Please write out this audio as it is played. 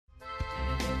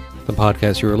The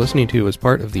podcast you are listening to is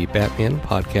part of the Batman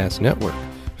Podcast Network.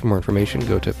 For more information,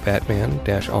 go to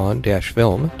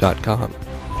batman-on-film.com.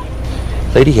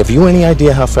 Lady, have you any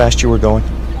idea how fast you were going?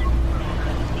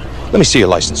 Let me see your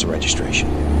license and registration.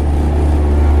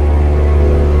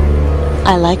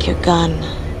 I like your gun.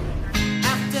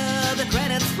 After the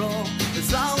credits roll,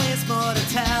 there's always more to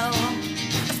tell.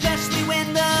 Especially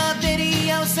when the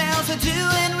video sales are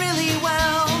doing really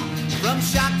well. From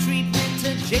Shock Treatment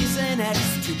to Jason X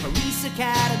to Police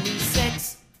Academy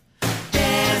 6.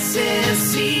 This is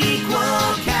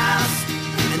Sequel Cast,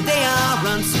 and they are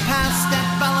unsurpassed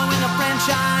at following a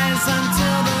franchise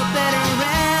until the bitter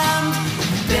end.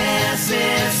 This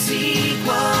is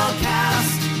Sequel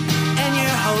Cast, and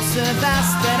your hosts have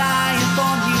asked that I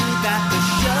inform you that the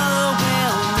show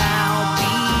will now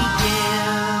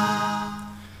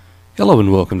begin. Hello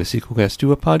and welcome to Sequelcast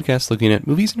 2, a podcast looking at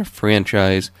movies in a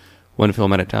franchise, one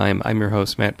film at a time. I'm your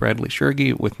host, Matt Bradley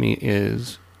Shergi. With me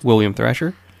is William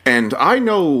Thrasher. And I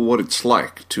know what it's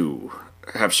like to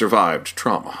have survived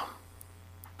trauma.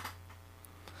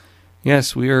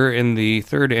 Yes, we are in the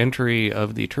third entry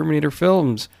of the Terminator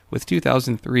films with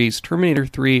 2003's Terminator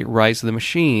 3 Rise of the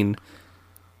Machine,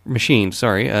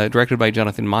 directed by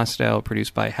Jonathan Mostow,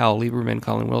 produced by Hal Lieberman,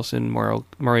 Colin Wilson, Mario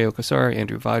Kassar,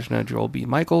 Andrew Vajna, Joel B.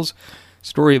 Michaels,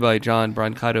 story by John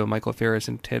Brancato, Michael Ferris,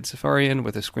 and Ted Safarian,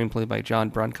 with a screenplay by John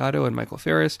Brancato and Michael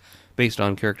Ferris, based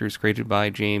on characters created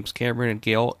by James Cameron and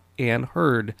Gail Ann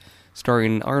Hurd,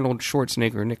 starring Arnold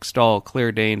Schwarzenegger, Nick Stahl,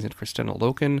 Claire Danes, and Christina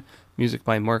Loken. Music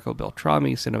by Marco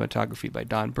Beltrami, cinematography by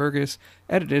Don Burgess,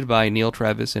 edited by Neil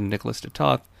Travis and Nicholas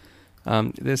DeToth.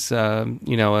 This,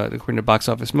 according to Box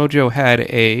Office Mojo, had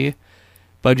a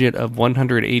budget of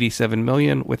 $187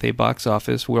 million with a box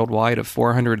office worldwide of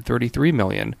 $433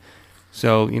 million.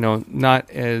 So, not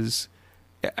as...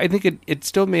 I think it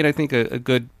still made, a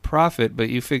good profit, but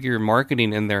you figure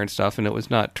marketing in there and stuff, and it was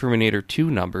not Terminator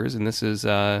 2 numbers, and this is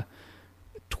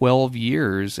 12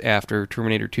 years after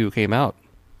Terminator 2 came out.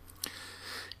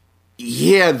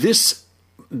 Yeah, this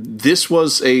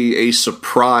was a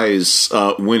surprise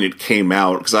when it came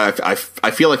out, because I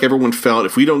feel like everyone felt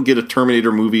if we don't get a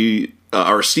Terminator movie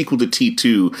or a sequel to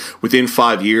T2 within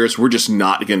 5 years, we're just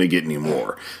not going to get any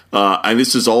more. And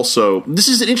this is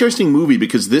an interesting movie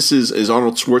because this is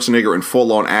Arnold Schwarzenegger in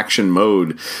full-on action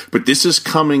mode, but this is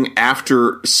coming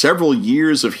after several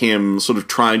years of him sort of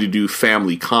trying to do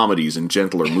family comedies and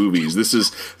gentler movies. This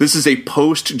is a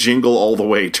post-Jingle All the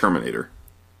Way Terminator.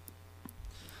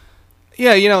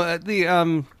 Yeah,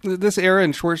 this era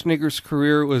in Schwarzenegger's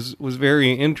career was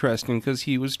very interesting because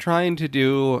he was trying to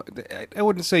do, I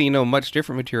wouldn't say, much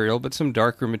different material, but some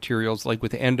darker materials, like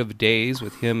with End of Days,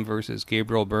 with him versus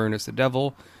Gabriel Byrne as the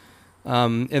devil.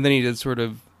 And then he did sort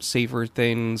of safer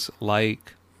things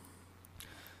like,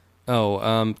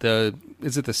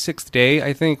 is it The Sixth Day,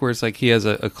 I think, where it's like he has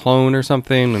a clone or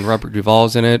something and Robert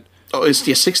Duvall's in it. Oh, it's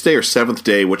the Sixth Day or Seventh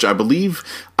Day, which I believe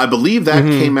that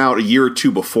came out a year or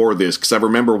two before this, because I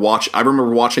remember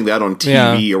watching that on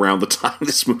TV around the time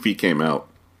this movie came out.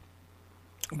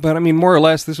 But I mean, more or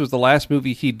less, this was the last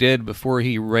movie he did before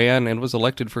he ran and was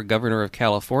elected for governor of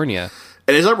California.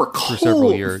 And as I recall, for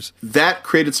several years, that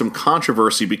created some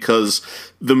controversy because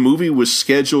the movie was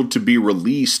scheduled to be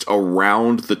released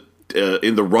around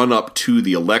in the run-up to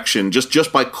the election,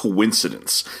 just by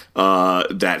coincidence,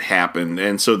 that happened,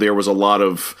 and so there was a lot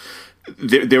of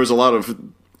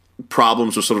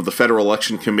problems with sort of the Federal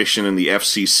Election Commission and the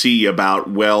FCC about,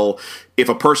 well, if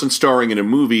a person starring in a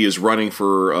movie is running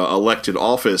for elected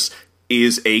office,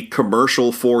 is a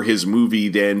commercial for his movie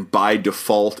then by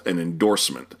default an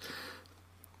endorsement?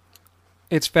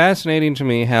 It's fascinating to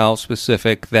me how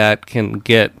specific that can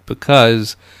get,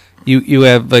 because you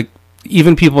have, like,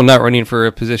 even people not running for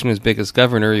a position as big as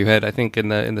governor. You had, I think, in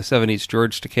the 70s,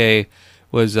 George Takei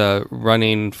was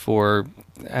running for,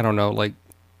 I don't know, like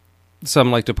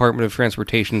some like Department of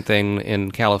Transportation thing in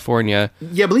California.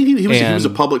 Yeah, I believe he was a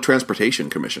public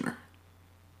transportation commissioner.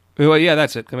 Well, yeah,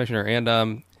 that's it, commissioner.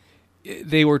 And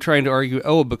they were trying to argue,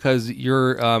 because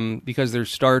because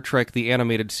there's Star Trek the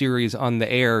animated series on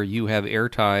the air, you have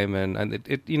airtime, and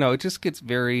it just gets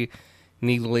very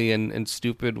needly and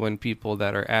stupid when people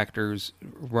that are actors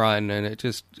run, and it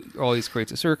just always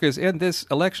creates a circus. And this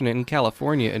election in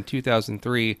California in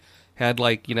 2003 had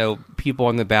people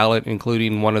on the ballot,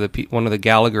 including one of the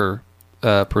Gallagher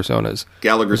personas.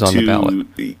 Gallagher was on the ballot.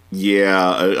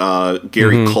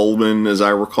 Gary Coleman, as I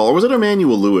recall. Or was it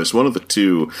Emmanuel Lewis? One of the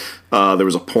two. There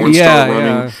was a porn star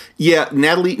running. Yeah,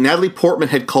 Natalie Portman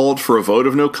had called for a vote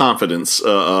of no confidence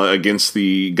against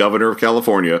the governor of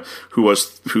California,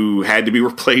 who had to be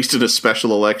replaced in a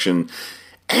special election.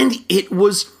 And it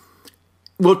was...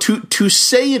 Well, to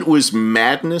say it was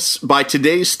madness, by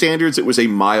today's standards, it was a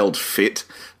mild fit.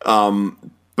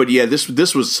 But yeah,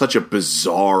 this was such a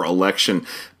bizarre election.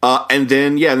 And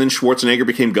then Schwarzenegger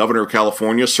became governor of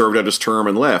California, served out his term,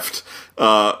 and left,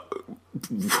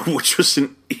 which was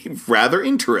rather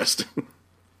interesting.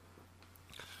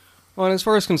 Well, and as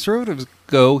far as conservatives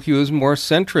go, he was more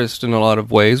centrist in a lot of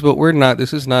ways, but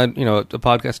this is not, a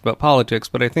podcast about politics,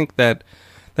 but I think that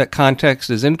context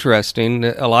is interesting.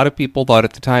 A lot of people thought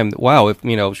at the time that, wow, if,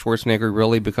 Schwarzenegger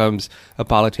really becomes a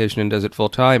politician and does it full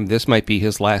time, this might be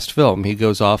his last film. He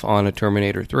goes off on a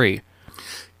Terminator 3.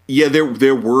 Yeah,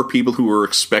 there were people who were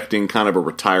expecting kind of a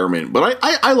retirement, but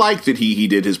I like that he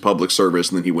did his public service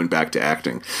and then he went back to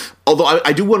acting. Although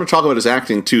I do want to talk about his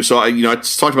acting too. So I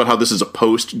talked about how this is a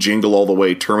post Jingle All the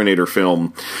Way Terminator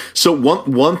film. So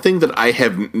one thing that I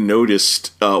have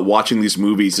noticed watching these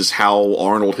movies is how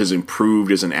Arnold has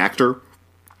improved as an actor.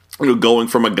 Going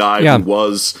from a guy who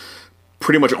was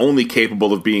pretty much only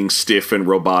capable of being stiff and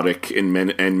robotic and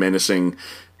menacing,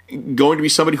 going to be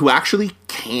somebody who actually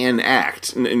can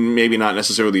act, and maybe not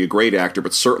necessarily a great actor,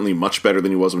 but certainly much better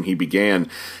than he was when he began.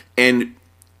 And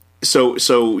so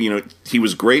he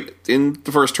was great in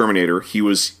the first Terminator. He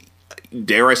was,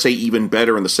 dare I say, even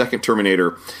better in the second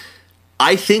Terminator.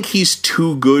 I think he's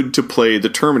too good to play the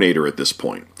Terminator at this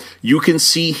point. You can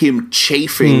see him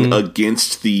chafing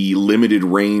against the limited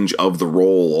range of the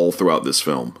role all throughout this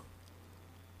film.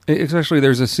 Especially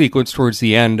there's a sequence towards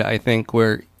the end, I think,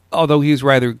 where although he's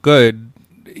rather good,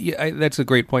 that's a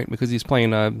great point, because he's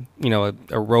playing a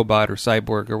robot or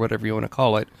cyborg or whatever you want to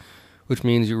call it, which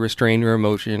means you restrain your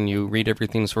emotion, you read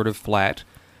everything sort of flat,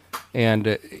 and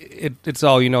it's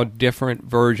all different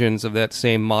versions of that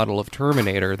same model of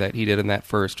Terminator that he did in that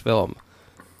first film,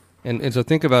 and so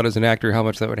think about as an actor how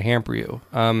much that would hamper you.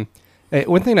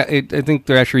 One thing I think,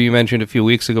 Thrasher, you mentioned a few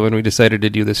weeks ago when we decided to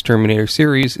do this Terminator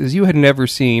series is you had never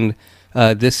seen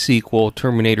this sequel,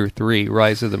 Terminator 3,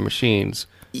 Rise of the Machines.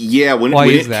 Yeah, when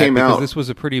it came out... Because this was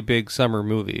a pretty big summer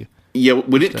movie. Yeah,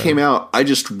 when it came out, I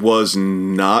just was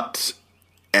not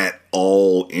at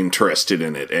all interested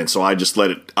in it, and so I just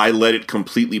let it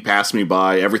completely pass me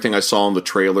by. Everything I saw in the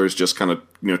trailers just kind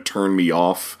of turned me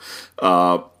off.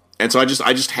 And so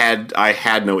I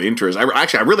had no interest. I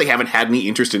really haven't had any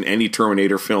interest in any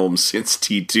Terminator film since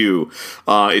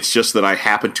T2. It's just that I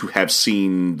happen to have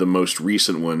seen the most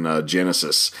recent one,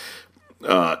 Genesis.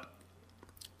 And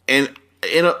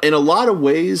in a lot of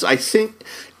ways, I think,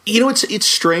 it's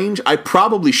strange. I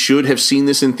probably should have seen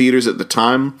this in theaters at the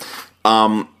time.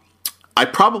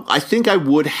 I think I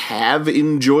would have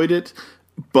enjoyed it,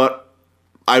 but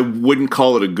I wouldn't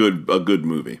call it a good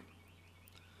movie.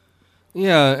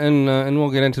 Yeah, and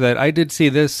we'll get into that. I did see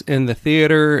this in the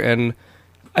theater, and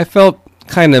I felt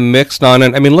kind of mixed on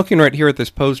it. I mean, looking right here at this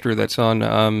poster that's on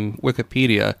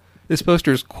Wikipedia, this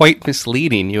poster is quite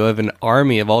misleading. You have an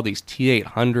army of all these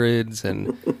T-800s,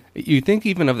 and you think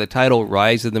even of the title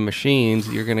Rise of the Machines,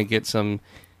 you're going to get some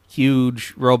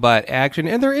huge robot action.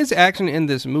 And there is action in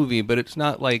this movie, but it's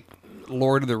not like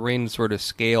Lord of the Rings sort of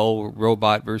scale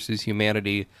robot versus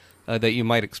humanity that you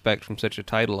might expect from such a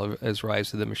title as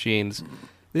Rise of the Machines.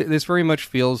 This very much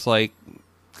feels like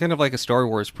kind of like a Star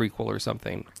Wars prequel or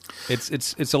something.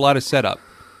 It's a lot of setup.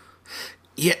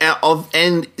 Yeah,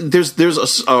 and there's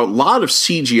a lot of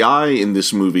CGI in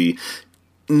this movie.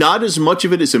 Not as much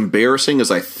of it is embarrassing as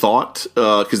I thought,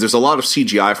 because there's a lot of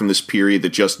CGI from this period that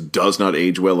just does not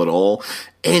age well at all,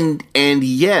 and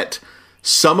yet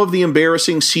some of the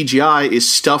embarrassing CGI is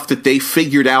stuff that they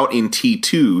figured out in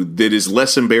T2 that is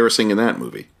less embarrassing in that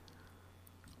movie.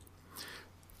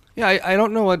 Yeah, I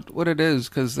don't know what it is,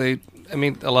 because a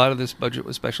lot of this budget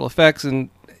was special effects,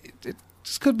 and it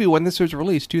just could be when this was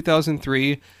released,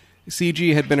 2003.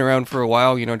 CG had been around for a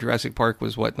while. Jurassic Park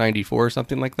was, 94 or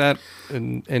something like that,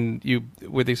 and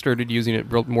where they started using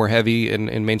it more heavy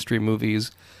in mainstream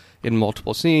movies in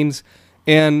multiple scenes,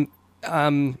 and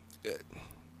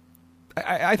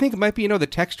I think it might be, the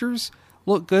textures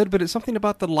look good, but it's something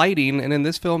about the lighting, and in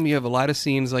this film you have a lot of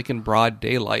scenes like in broad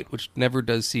daylight, which never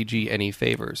does CG any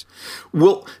favors.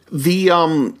 Well, the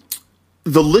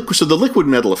liquid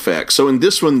metal effect. So in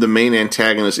this one, the main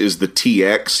antagonist is the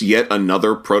TX, yet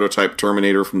another prototype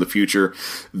Terminator from the future.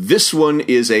 This one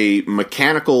is a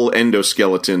mechanical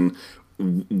endoskeleton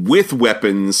with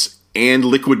weapons and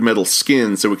liquid metal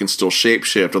skin, so it can still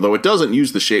shapeshift, although it doesn't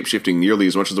use the shapeshifting nearly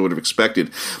as much as I would have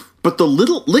expected. But the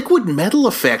little liquid metal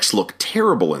effects look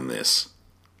terrible in this.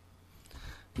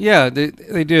 Yeah,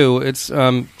 they do. It's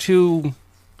too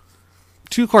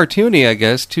cartoony, I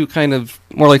guess. Too kind of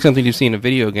more like something you see in a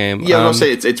video game. Yeah, I'll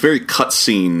say it's very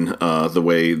cutscene the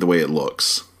way it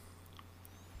looks.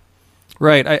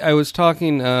 Right. I was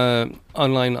talking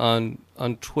online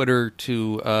on Twitter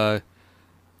to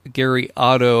Gary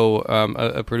Otto,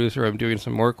 a producer I'm doing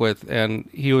some work with, and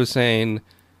he was saying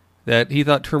that he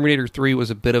thought Terminator 3 was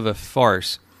a bit of a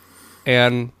farce.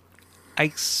 And I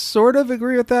sort of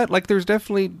agree with that. Like, there's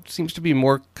definitely seems to be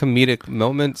more comedic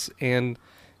moments, and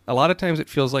a lot of times it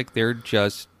feels like they're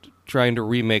just trying to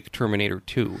remake Terminator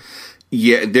 2.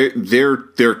 Yeah, there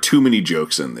are too many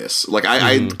jokes in this. Like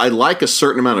I like a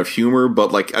certain amount of humor,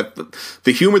 but like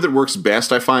the humor that works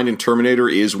best I find in Terminator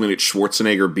is when it's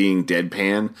Schwarzenegger being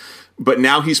deadpan. But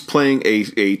now he's playing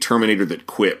a Terminator that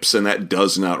quips, and that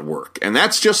does not work. And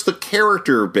that's just the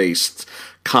character based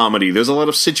comedy. There's a lot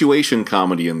of situation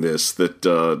comedy in this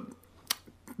that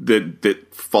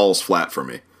falls flat for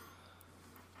me.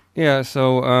 Yeah.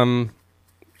 So.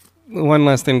 One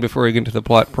last thing before we get into the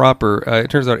plot proper.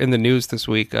 It turns out in the news this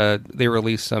week, they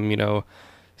released some,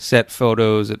 set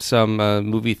photos at some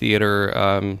movie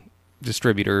theater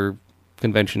distributor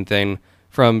convention thing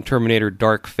from Terminator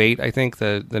Dark Fate, I think,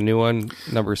 the new one,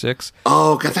 number 6.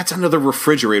 Oh, God, that's another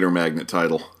refrigerator magnet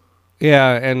title.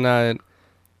 Yeah, and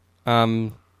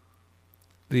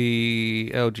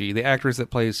the actress that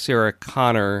plays Sarah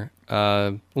Connor,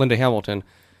 Linda Hamilton,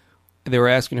 they were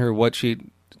asking her what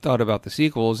she thought about the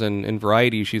sequels, and in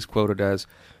Variety she's quoted as,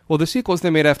 well, the sequels they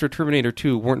made after Terminator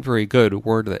 2 weren't very good,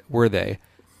 were they?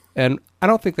 And I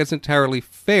don't think that's entirely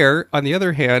fair. On the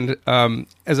other hand,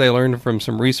 as I learned from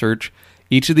some research,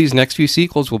 each of these next few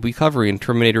sequels will be covering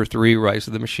Terminator 3, Rise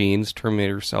of the Machines,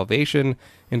 Terminator Salvation,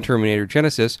 and Terminator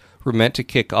Genisys were meant to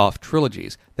kick off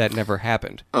trilogies. That never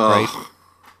happened, right?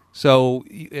 So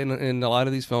in a lot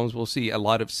of these films, we'll see a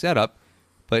lot of setup,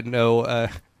 but no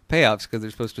payoffs, because they're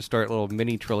supposed to start little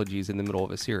mini trilogies in the middle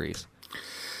of a series.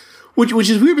 Which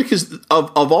is weird, because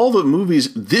of all the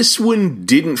movies, this one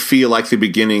didn't feel like the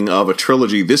beginning of a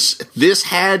trilogy. This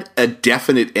had a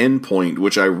definite endpoint,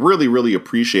 which I really, really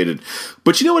appreciated.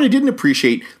 But you know what I didn't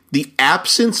appreciate? The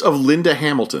absence of Linda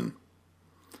Hamilton.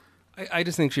 I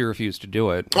just think she refused to do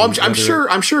it. Oh, I'm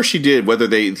sure she did. Whether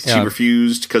she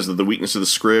refused because of the weakness of the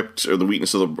script or the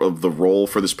weakness of the role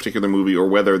for this particular movie, or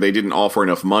whether they didn't offer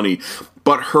enough money.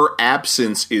 But her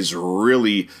absence is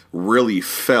really, really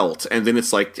felt. And then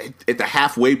it's like at the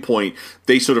halfway point,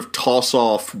 they sort of toss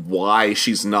off why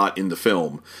she's not in the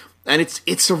film, and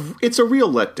it's a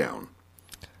real letdown.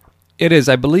 It is.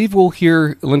 I believe we'll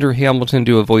hear Linda Hamilton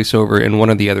do a voiceover in one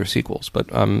of the other sequels,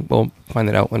 but we'll find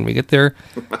that out when we get there.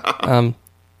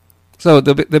 So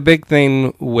the big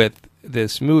thing with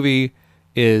this movie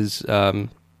is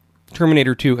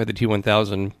Terminator 2 had the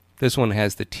T-1000. This one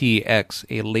has the TX,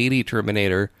 a lady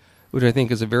Terminator, which I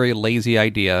think is a very lazy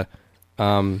idea.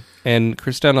 And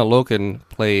Kristanna Loken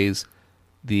plays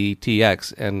the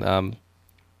TX, and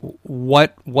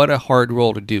what a hard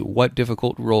role to do. What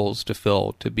difficult roles to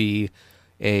fill, to be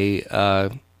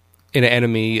an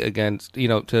enemy against,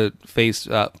 to face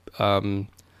cyborg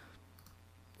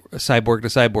to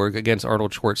cyborg against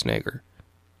Arnold Schwarzenegger.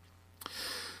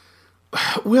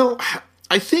 Well,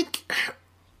 I think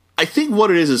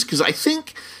what it is because I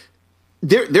think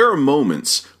there are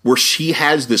moments where she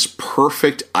has this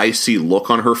perfect icy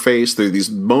look on her face. There are these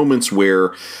moments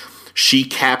where she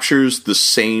captures the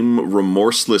same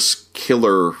remorseless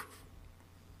killer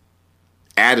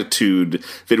attitude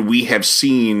that we have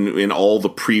seen in all the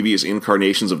previous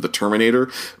incarnations of the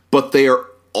Terminator, but they are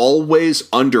always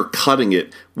undercutting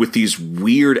it with these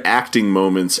weird acting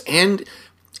moments and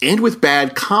with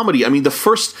bad comedy. I mean, the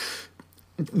first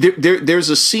there's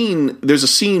a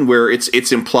scene where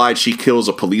it's implied she kills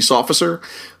a police officer,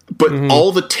 but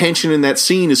all the tension in that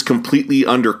scene is completely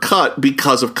undercut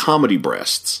because of comedy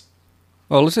breasts.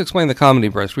 Well, let's explain the comedy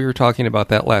breast. We were talking about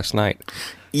that last night.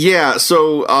 Yeah.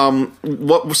 So,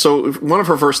 So one of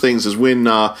her first things is when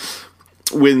the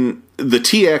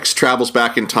TX travels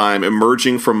back in time,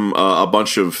 emerging from a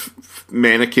bunch of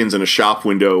mannequins in a shop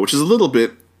window, which is a little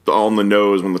bit on the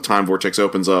nose when the time vortex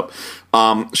opens up.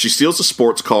 She steals a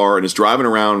sports car and is driving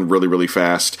around really, really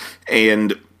fast,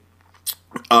 and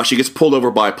she gets pulled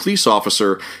over by a police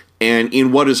officer. And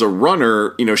in what is a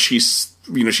runner, she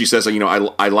says,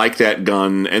 I like that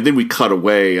gun, and then we cut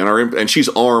away, and she's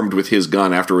armed with his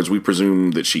gun afterwards. We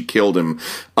presume that she killed him.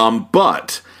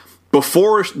 But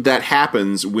before that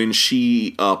happens, when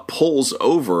she pulls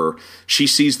over, she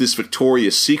sees this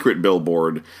Victoria's Secret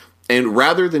billboard, and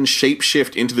rather than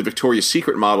shapeshift into the Victoria's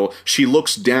Secret model, she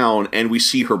looks down, and we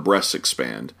see her breasts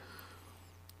expand.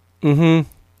 Mm-hmm.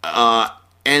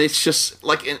 And it's just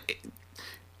like,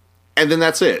 and then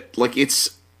that's it. Like it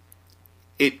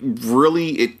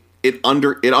really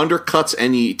undercuts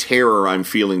any terror I'm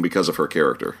feeling because of her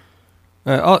character.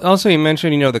 Also, you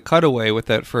mentioned, the cutaway with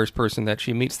that first person that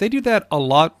she meets. They do that a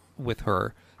lot with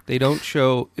her. They don't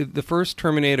show the first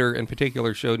Terminator in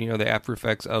particular showed, the after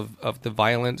effects of the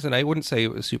violence, and I wouldn't say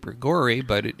it was super gory,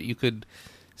 but you could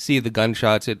see the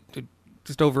gunshots. It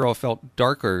just overall felt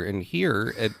darker. And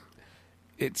here,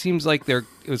 it seems like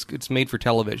it's made for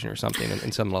television or something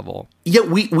in some level. Yeah,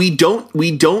 we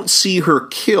don't see her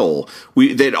kill.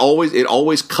 It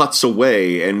always cuts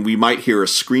away, and we might hear a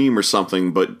scream or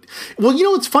something. But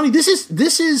it's funny. This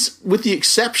is with the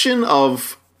exception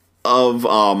of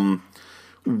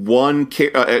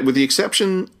with the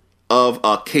exception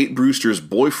of Kate Brewster's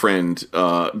boyfriend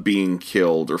being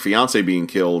killed or fiance being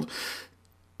killed.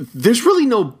 There's really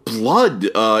no blood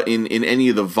in any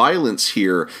of the violence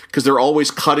here because they're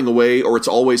always cutting away, or it's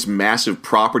always massive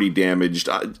property damage.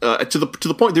 To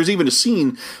the point, there's even a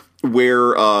scene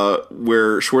where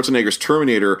Schwarzenegger's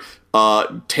Terminator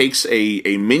takes a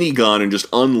minigun and just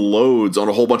unloads on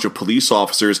a whole bunch of police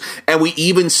officers, and we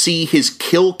even see his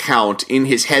kill count in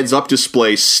his heads-up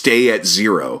display stay at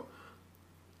 0.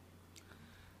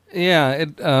 Yeah,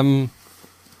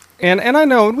 And I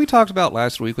know, and we talked about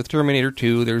last week with Terminator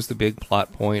 2, there's the big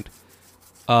plot point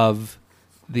of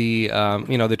the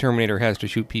Terminator has to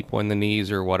shoot people in the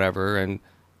knees or whatever,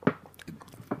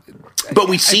 but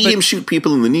we see him shoot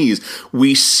people in the knees.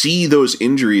 We see those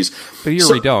injuries. But here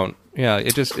we don't. Yeah,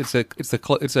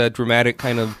 it's a dramatic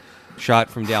kind of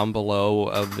shot from down below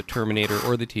of the Terminator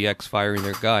or the TX firing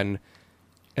their gun,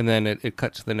 and then it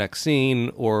cuts to the next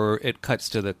scene, or it cuts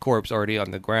to the corpse already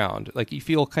on the ground. Like, you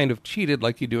feel kind of cheated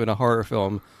like you do in a horror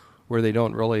film where they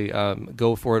don't really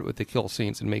go for it with the kill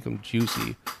scenes and make them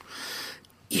juicy.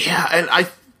 Yeah,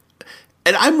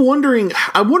 and I'm wondering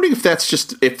if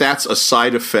that's a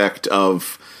side effect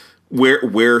of where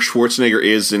Schwarzenegger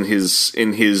is in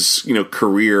his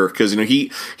career, because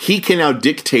he can now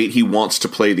dictate he wants to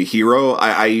play the hero.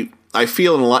 I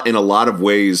feel in a lot of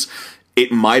ways it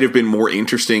might have been more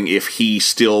interesting if he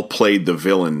still played the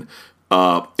villain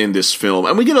in this film.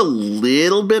 And we get a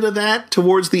little bit of that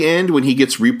towards the end when he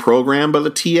gets reprogrammed by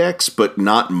the TX, but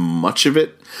not much of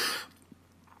it.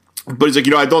 But he's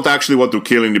like, I don't actually want to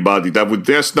kill anybody.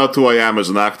 That's not who I am as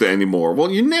an actor anymore.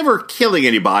 Well, you're never killing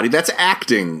anybody. That's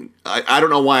acting. I don't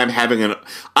know why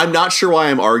I'm not sure why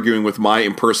I'm arguing with my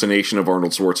impersonation of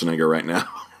Arnold Schwarzenegger right now.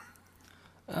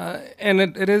 And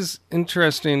it is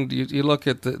interesting. You look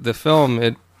at the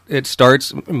film. It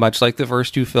starts much like the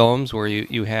first two films, where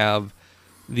you have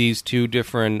these two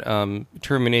different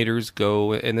Terminators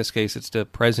go. In this case, it's to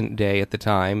present day at the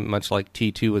time, much like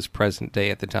T2 was present day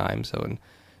at the time. So in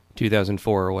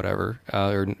 2004 or whatever,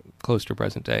 or close to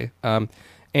present day,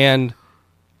 and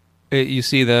you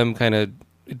see them kind of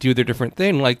do their different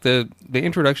thing, like the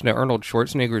introduction to Arnold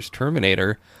Schwarzenegger's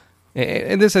Terminator.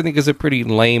 And this, I think, is a pretty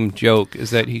lame joke, is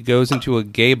that he goes into a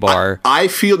gay bar. I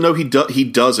feel, no, he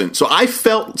doesn't. So I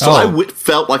felt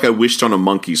like I wished on a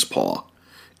monkey's paw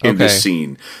in this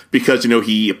scene. Because,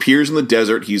 he appears in the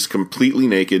desert, he's completely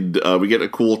naked, we get a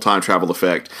cool time travel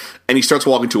effect, and he starts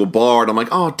walking to a bar, and I'm like,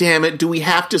 oh, damn it, do we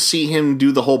have to see him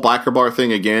do the whole biker bar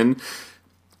thing again?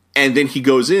 And then he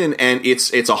goes in, and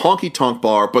it's a honky-tonk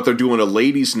bar, but they're doing a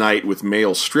ladies' night with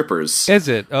male strippers. Is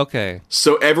it? Okay.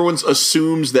 So everyone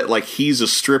assumes that, like, he's a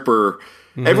stripper.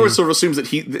 Mm-hmm. Everyone sort of assumes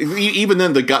that even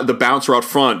then, the bouncer out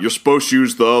front, you're supposed to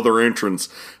use the other entrance.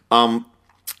 And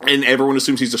everyone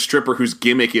assumes he's a stripper whose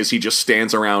gimmick is he just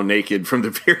stands around naked from the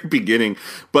very beginning.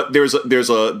 But there's a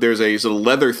sort of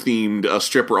leather-themed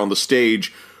stripper on the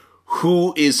stage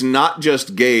who is not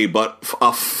just gay, but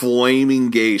a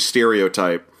flaming gay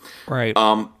stereotype. Right.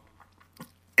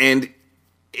 And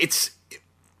it's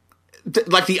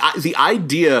like the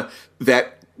idea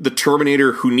that the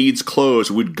Terminator who needs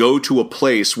clothes would go to a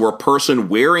place where a person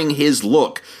wearing his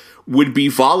look would be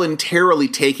voluntarily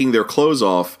taking their clothes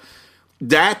off.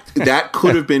 That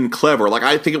could have been clever. Like,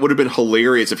 I think it would have been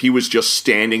hilarious if he was just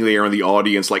standing there in the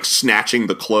audience, like, snatching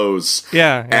the clothes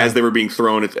as they were being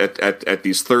thrown at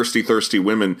these thirsty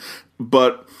women.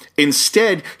 But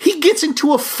instead, he gets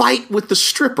into a fight with the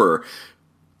stripper,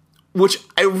 which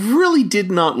I really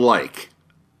did not like.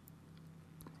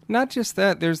 Not just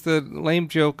that, there's the lame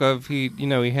joke of he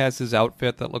has his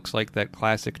outfit that looks like that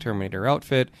classic Terminator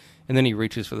outfit, and then he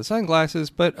reaches for the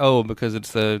sunglasses, but because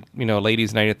it's the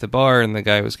ladies' night at the bar and the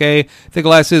guy was gay, the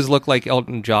glasses look like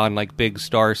Elton John, like big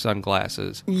star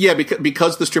sunglasses. Yeah,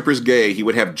 because the stripper's gay, he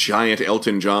would have giant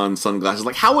Elton John sunglasses.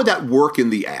 Like, how would that work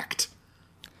in the act?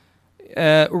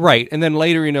 Right, and then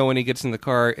later, when he gets in the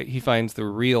car, he finds the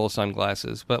real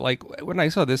sunglasses. But, like, when I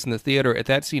saw this in the theater, at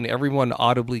that scene, everyone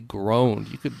audibly groaned.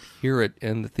 You could hear it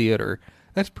in the theater.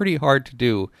 That's pretty hard to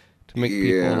do, to make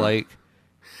people, like,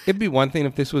 It'd be one thing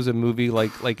if this was a movie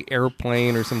like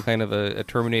Airplane or some kind of a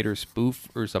Terminator spoof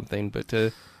or something, but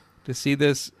to see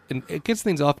this, and it gets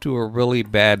things off to a really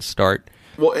bad start.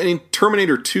 Well, and in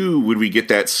Terminator 2, would we get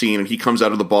that scene and he comes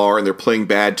out of the bar and they're playing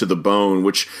Bad to the Bone,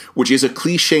 which is a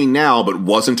cliche now, but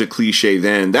wasn't a cliche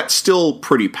then. That's still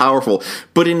pretty powerful.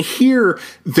 But in here,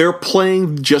 they're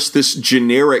playing just this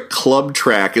generic club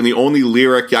track, and the only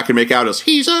lyric I can make out is,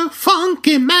 "He's a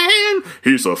funky man,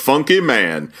 he's a funky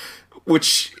man,"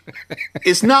 which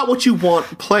is not what you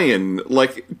want playing.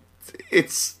 Like,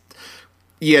 it's...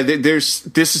 Yeah, this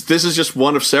is just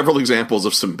one of several examples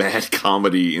of some bad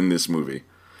comedy in this movie.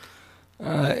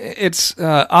 It's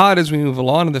odd as we move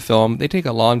along in the film. They take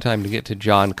a long time to get to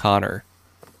John Connor,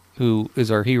 who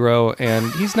is our hero,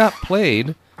 and he's not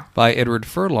played by Edward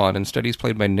Furlong. Instead, he's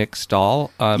played by Nick Stahl.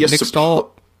 Yes, Nick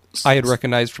Stahl, I had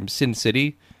recognized from Sin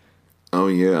City. Oh,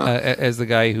 yeah. As the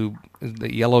guy who,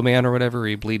 the Yellow Man or whatever,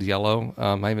 he bleeds yellow.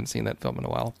 I haven't seen that film in a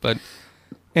while, but...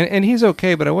 And he's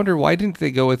okay, but I wonder, why didn't they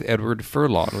go with Edward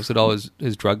Furlong? Was it all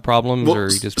his drug problems, or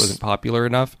he just wasn't popular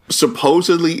enough?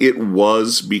 Supposedly it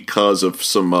was because of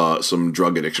some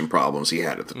drug addiction problems he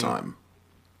had at the time.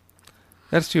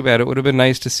 That's too bad. It would have been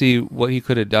nice to see what he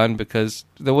could have done, because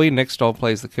the way Nick Stahl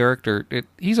plays the character,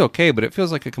 he's okay, but it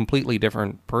feels like a completely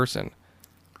different person.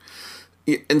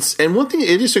 Yeah, and one thing,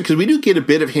 it is, because we do get a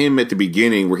bit of him at the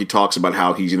beginning where he talks about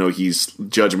how he's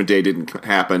Judgment Day didn't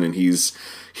happen and he's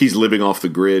living off the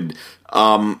grid.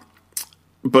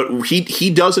 But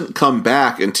he doesn't come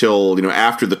back until,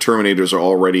 after the Terminators are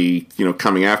already,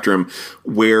 coming after him,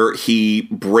 where he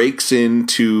breaks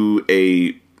into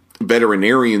a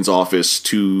veterinarian's office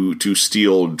to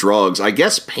steal drugs. I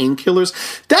guess painkillers.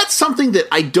 That's something that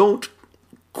I don't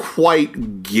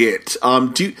quite get.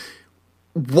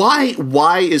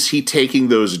 Why is he taking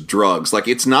those drugs? Like,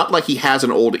 it's not like he has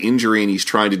an old injury and he's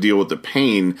trying to deal with the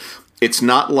pain. It's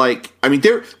not like, I mean,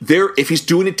 if he's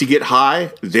doing it to get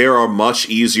high, there are much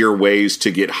easier ways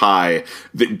to get high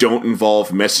that don't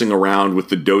involve messing around with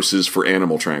the doses for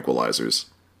animal tranquilizers.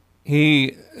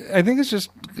 I think it's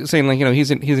just saying, like,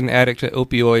 he's an addict to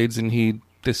opioids, and he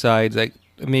decides, like,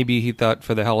 maybe he thought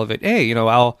for the hell of it, hey,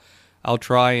 I'll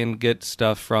try and get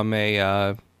stuff from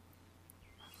a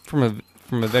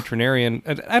veterinarian.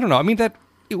 I don't know. I mean, that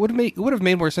it would have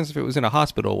made more sense if it was in a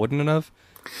hospital, wouldn't it have?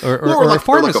 Or a pharmacy.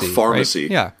 Or like a pharmacy.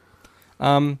 Right? Yeah.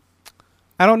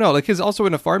 I don't know. Like, because also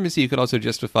in a pharmacy, you could also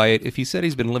justify it. If he said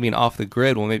he's been living off the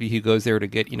grid, well, maybe he goes there to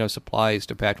get, supplies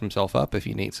to patch himself up if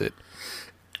he needs it.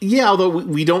 Yeah, although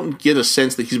we don't get a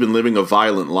sense that he's been living a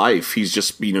violent life. He's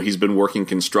just, he's been working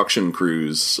construction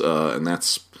crews, and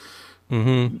that's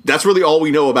really all we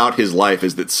know about his life,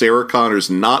 is that Sarah Connor's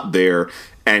not there,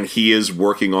 and he is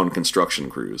working on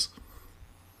construction crews.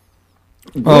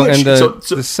 Oh, and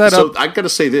the setup... So I got to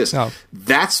say this. Oh.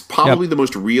 That's probably the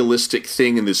most realistic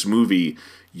thing in this movie.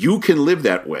 You can live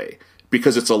that way,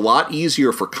 because it's a lot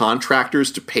easier for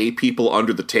contractors to pay people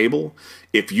under the table.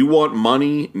 If you want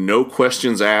money, no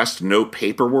questions asked, no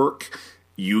paperwork,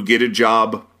 you get a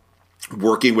job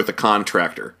working with a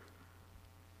contractor.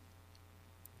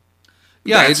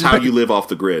 Yeah, that's how you live off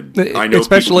the grid. I know,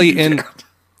 especially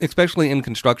in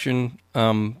construction,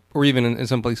 or even in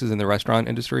some places in the restaurant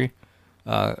industry.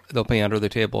 They'll pay under the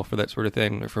table for that sort of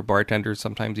thing, or for bartenders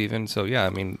sometimes even. So yeah, I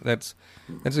mean, that's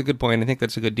a good point. I think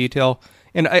that's a good detail.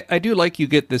 And I do like you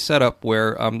get this setup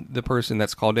where the person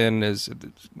that's called in is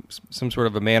some sort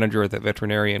of a manager at that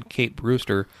veterinarian, Kate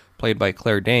Brewster, played by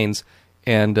Claire Danes.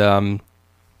 And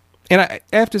I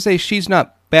have to say, she's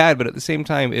not bad, but at the same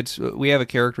time, we have a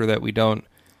character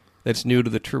that's new to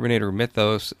the Terminator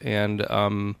mythos, and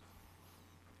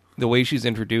the way she's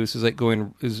introduced is like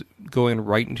going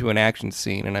right into an action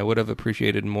scene, and I would have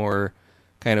appreciated more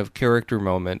kind of character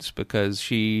moments, because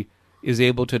she is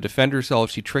able to defend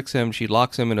herself. She tricks him. She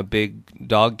locks him in a big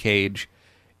dog cage,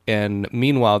 and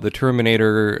meanwhile, the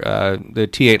Terminator, the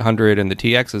T-800 and the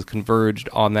TX is converged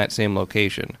on that same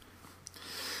location.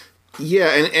 Yeah,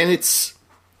 and it's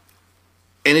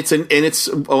a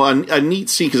neat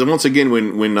scene, because once again,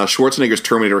 when Schwarzenegger's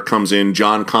Terminator comes in,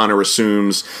 John Connor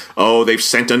assumes, they've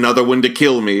sent another one to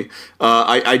kill me.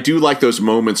 I do like those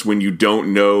moments when you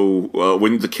don't know,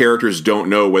 when the characters don't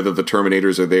know whether the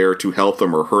Terminators are there to help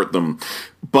them or hurt them.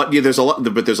 But yeah, there's a lot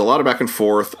of back and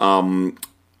forth.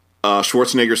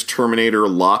 Schwarzenegger's Terminator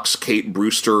locks Kate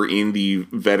Brewster in the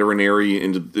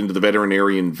into the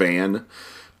veterinarian van,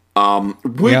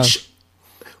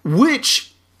 which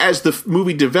as the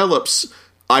movie develops,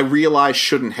 I realize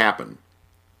shouldn't happen.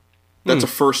 That's a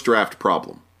first draft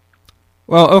problem.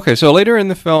 Well, okay, so later in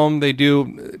the film, they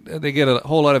get a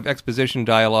whole lot of exposition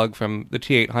dialogue from the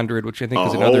T-800, which I think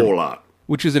is another...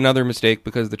 which is another mistake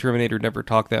because the Terminator never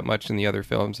talked that much in the other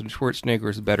films, and Schwarzenegger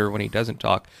is better when he doesn't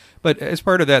talk. But as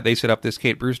part of that, they set up this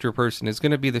Kate Brewster person is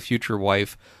going to be the future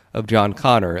wife of John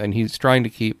Connor, and he's trying to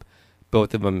keep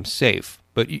both of them safe.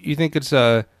 But you think it's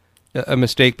a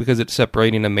mistake because it's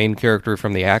separating a main character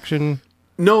from the action?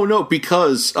 No,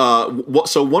 because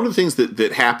so one of the things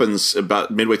that happens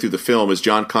about midway through the film is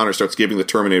John Connor starts giving the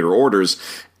Terminator orders,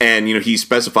 and he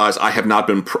specifies, "I have not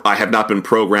been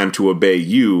programmed to obey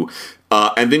you."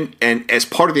 And as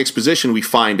part of the exposition, we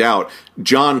find out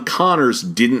John Connors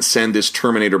didn't send this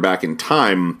Terminator back in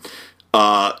time.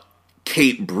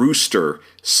 Kate Brewster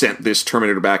sent this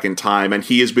Terminator back in time, and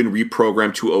he has been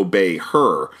reprogrammed to obey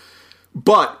her.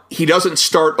 But he doesn't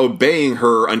start obeying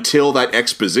her until that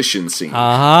exposition scene.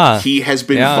 He has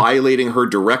been violating her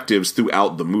directives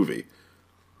throughout the movie.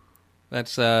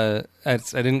 That's I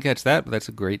didn't catch that, but that's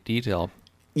a great detail.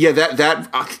 Yeah,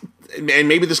 and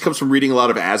maybe this comes from reading a lot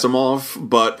of Asimov,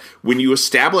 but when you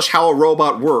establish how a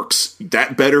robot works,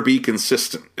 that better be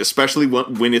consistent, especially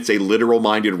when it's a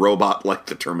literal-minded robot like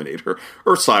the Terminator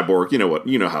or Cyborg.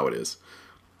 You know how it is.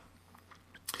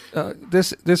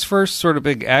 This first sort of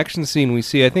big action scene we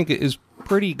see, I think, is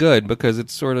pretty good because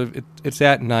it's sort of it's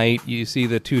at night. You see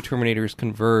the two Terminators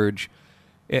converge,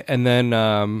 and then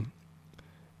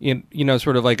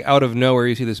sort of like out of nowhere,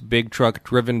 you see this big truck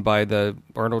driven by the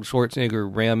Arnold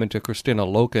Schwarzenegger ram into Christina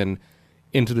Loken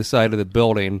into the side of the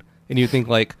building, and you think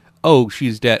like, oh,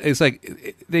 she's dead. It's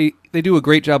like they do a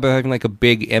great job of having like a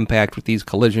big impact with these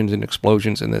collisions and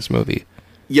explosions in this movie.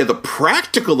 Yeah, the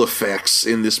practical effects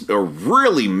in this are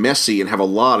really messy and have a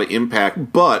lot of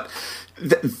impact, but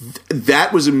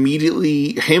that was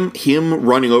immediately him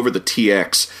running over the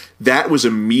TX. That was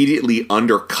immediately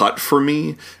undercut for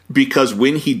me because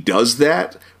when he does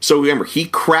that, so remember, he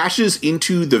crashes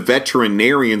into the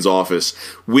veterinarian's office.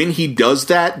 When he does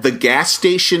that, the gas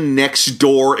station next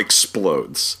door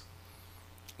explodes.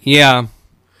 Yeah.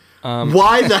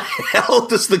 Why the hell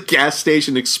does the gas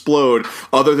station explode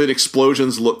other than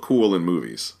explosions look cool in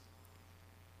movies?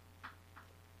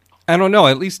 I don't know.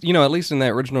 At least in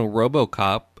that original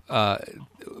RoboCop,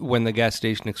 when the gas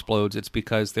station explodes, it's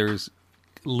because there's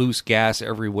loose gas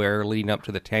everywhere leading up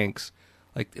to the tanks.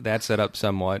 Like, that's set up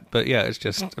somewhat. But yeah, it's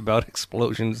just about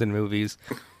explosions in movies.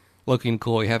 Looking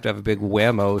cool. You have to have a big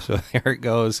whammo, so there it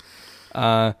goes.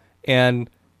 And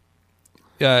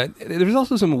there's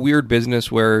also some weird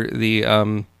business where the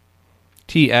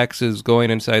TX is going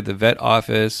inside the vet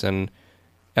office and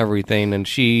everything, and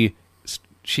she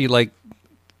like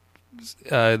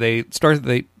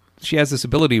she has this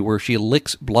ability where she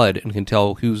licks blood and can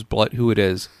tell who it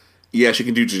is. Yeah, she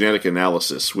can do genetic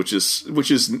analysis, which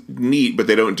is neat, but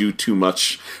they don't do too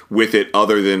much with it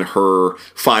other than her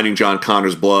finding John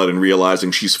Connor's blood and realizing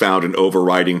she's found an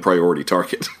overriding priority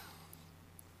target.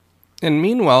 And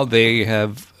meanwhile, they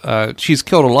have she's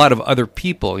killed a lot of other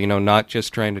people, not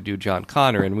just trying to do John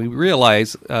Connor. And we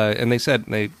realize, and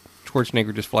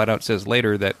Schwarzenegger just flat out says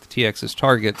later that the TX's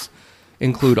targets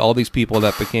include all these people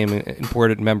that became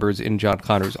important members in John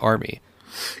Connor's army.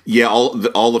 Yeah,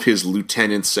 all of his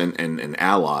lieutenants and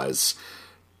allies.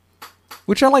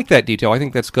 Which I like that detail. I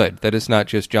think that's good. That it's not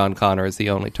just John Connor as the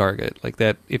only target. Like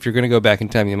that, if you're going to go back in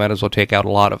time, you might as well take out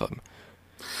a lot of them.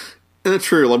 That's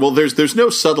true. Well, there's no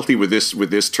subtlety with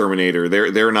this Terminator.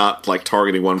 They're not like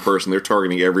targeting one person. They're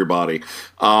targeting everybody.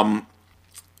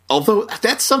 Although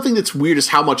that's something that's weird is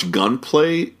how much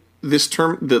gunplay the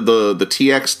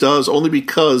TX does. Only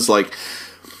because like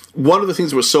one of the things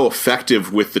that was so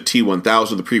effective with the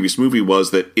T-1000, the previous movie,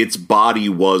 was that its body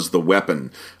was the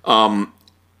weapon. And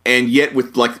yet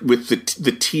with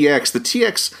the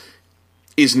TX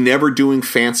is never doing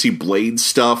fancy blade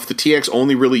stuff. The TX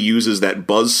only really uses that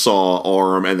buzzsaw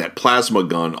arm and that plasma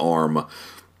gun arm,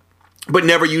 but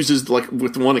never uses, like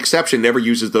with one exception, never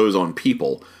uses those on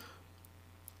people.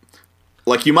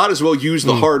 Like you might as well use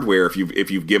the hardware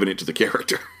if you've given it to the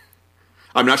character.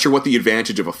 I'm not sure what the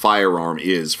advantage of a firearm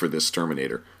is for this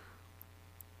Terminator.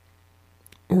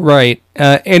 Right,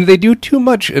 and they do too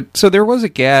much. So there was a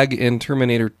gag in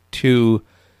Terminator 2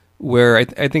 where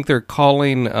I think they're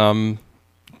calling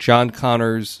John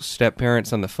Connor's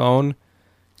step-parents on the phone,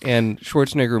 and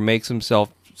Schwarzenegger makes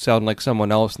himself sound like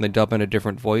someone else, and they dub in a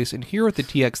different voice. And here at the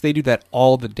TX, they do that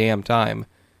all the damn time.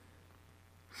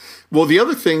 Well, the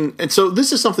other thing, and so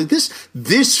this is something,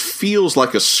 this feels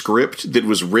like a script that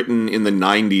was written in the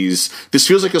 90s. This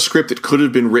feels like a script that could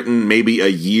have been written maybe a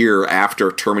year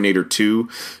after Terminator 2,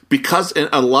 because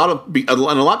a lot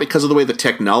because of the way the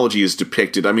technology is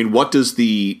depicted. I mean, what does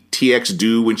the TX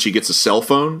do when she gets a cell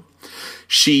phone?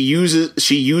 She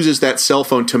uses that cell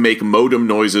phone to make modem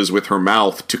noises with her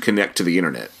mouth to connect to the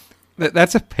internet.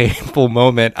 That's a painful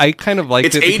moment. I kind of liked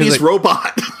it's it. It's 80s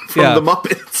robot from the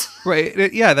Muppets.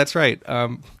 Right. Yeah, that's right.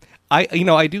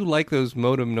 I do like those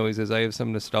modem noises. I have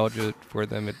some nostalgia for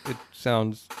them. It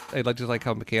sounds, I just like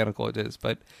how mechanical it is.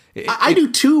 But I do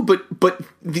too.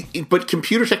 But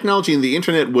computer technology and the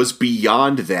internet was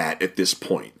beyond that at this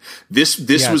point. This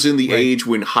was in the age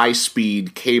when high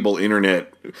speed cable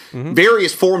internet,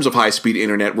 various forms of high speed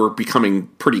internet were becoming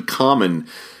pretty common.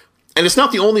 And it's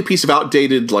not the only piece of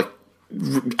outdated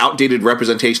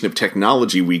representation of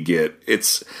technology we get.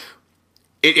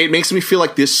 It makes me feel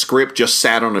like this script just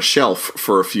sat on a shelf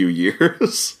for a few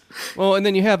years. Well, and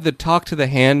then you have the talk to the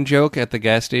hand joke at the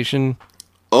gas station.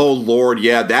 Oh, Lord,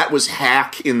 yeah, that was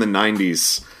hack in the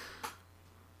 90s.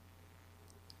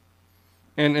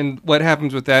 And what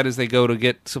happens with that is they go to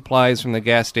get supplies from the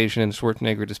gas station, and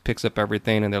Schwarzenegger just picks up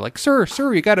everything, and they're like, Sir,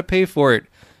 you got to pay for it.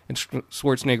 And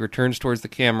Schwarzenegger turns towards the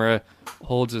camera,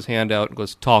 holds his hand out, and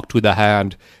goes, talk to the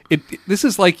hand. This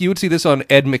is like, you would see this on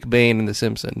Ed McBain in The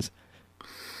Simpsons.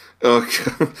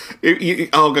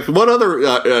 What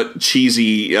other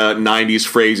cheesy 90s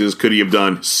phrases could he have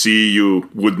done? See you,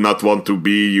 would not want to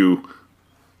be you.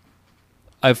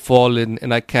 I've fallen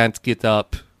and I can't get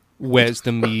up. Where's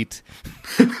the meat?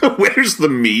 Where's the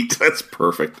meat? That's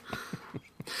perfect.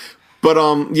 But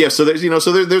so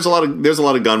there's a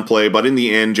lot of gunplay. But in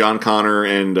the end, John Connor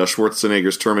and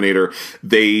Schwarzenegger's Terminator,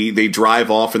 they drive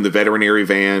off in the veterinary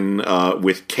van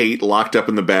with Kate locked up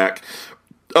in the back.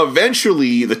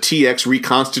 Eventually, the TX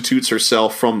reconstitutes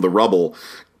herself from the rubble.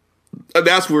 And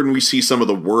that's when we see some of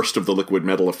the worst of the liquid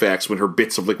metal effects, when her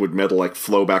bits of liquid metal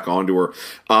flow back onto her.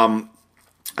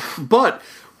 But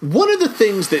one of the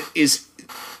things that is,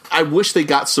 I wish they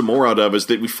got some more out of, is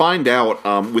that we find out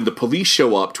when the police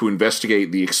show up to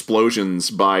investigate the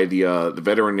explosions by the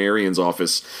veterinarian's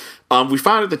office. We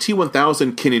find out the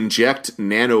T-1000 can inject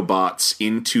nanobots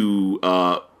into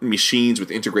machines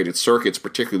with integrated circuits,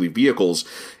 particularly vehicles,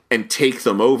 and take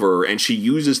them over. And she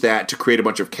uses that to create a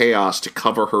bunch of chaos to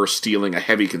cover her stealing a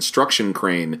heavy construction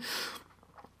crane.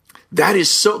 That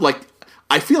is so,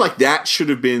 I feel like that should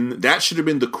have been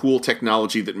the cool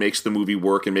technology that makes the movie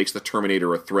work and makes the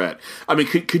Terminator a threat. I mean,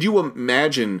 could you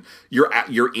imagine you're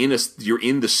in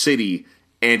the city,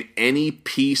 and any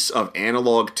piece of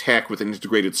analog tech with an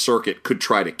integrated circuit could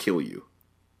try to kill you?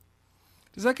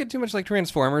 Does that get too much like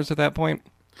Transformers at that point?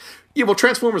 Yeah, well,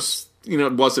 Transformers,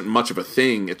 wasn't much of a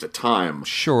thing at the time.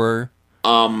 Sure.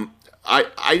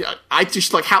 I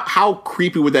just how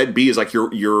creepy would that be? Is like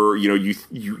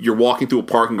you're walking through a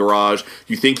parking garage,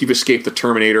 you think you've escaped the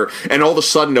Terminator, and all of a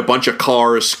sudden a bunch of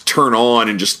cars turn on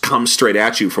and just come straight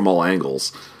at you from all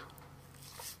angles.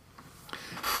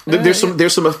 There's some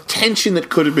tension that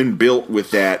could have been built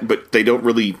with that, but they don't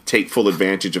really take full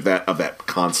advantage of that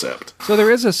concept. So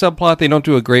there is a subplot they don't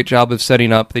do a great job of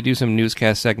setting up. They do some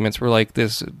newscast segments where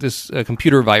this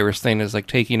computer virus thing is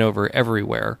taking over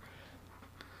everywhere,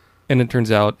 and it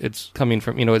turns out it's coming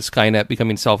from it's Skynet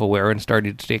becoming self-aware and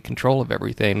starting to take control of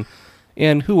everything.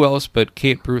 And who else but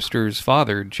Kate Brewster's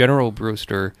father, General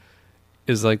Brewster,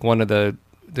 is one of the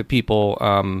people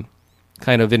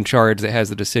kind of in charge that has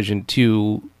the decision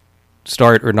to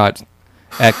start or not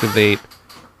activate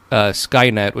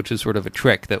Skynet, which is sort of a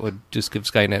trick that would just give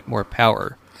Skynet more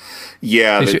power.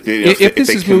 Yeah. If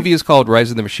this movie is called Rise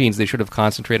of the Machines, they should have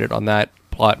concentrated on that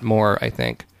plot more, I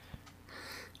think.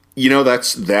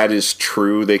 That is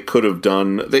true. They could have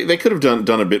done they could have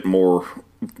done a bit more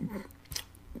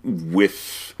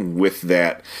with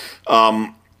that.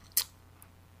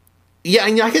 Yeah,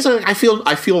 and I guess I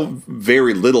feel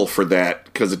very little for that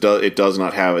because it does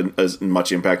not have as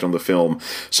much impact on the film.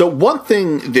 So one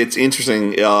thing that's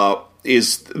interesting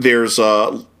is there's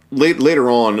later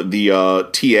on the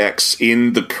TX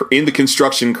in the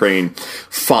construction crane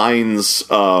finds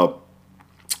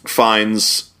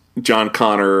John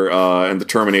Connor and the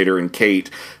Terminator and Kate.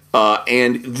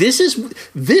 And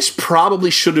this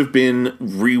probably should have been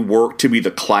reworked to be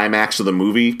the climax of the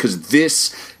movie, because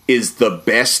this is the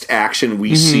best action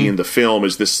we see in the film,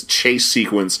 is this chase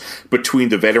sequence between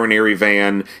the veterinary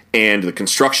van and the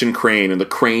construction crane, and the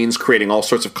cranes creating all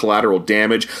sorts of collateral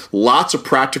damage. Lots of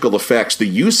practical effects. The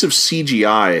use of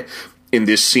CGI in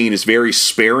this scene is very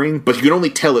sparing, but you can only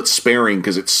tell it's sparing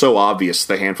because it's so obvious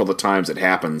the handful of times it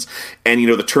happens. And,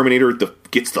 the Terminator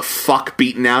gets the fuck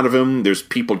beaten out of him. There's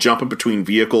people jumping between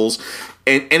vehicles.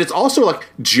 And it's also,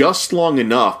 just long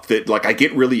enough that, I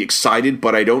get really excited,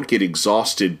 but I don't get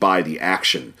exhausted by the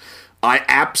action. I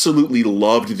absolutely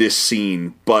loved this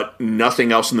scene, but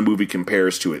nothing else in the movie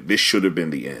compares to it. This should have been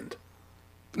the end.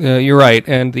 You're right.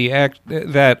 And the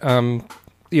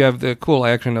you have the cool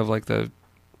action of,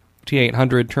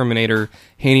 T-800 Terminator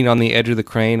hanging on the edge of the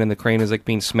crane, and the crane is like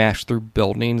being smashed through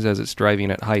buildings as it's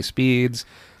driving at high speeds.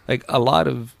 Like a lot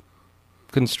of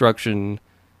construction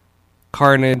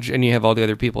carnage, and you have all the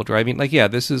other people driving. Like, yeah,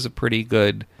 this is a pretty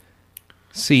good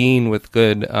scene with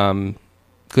good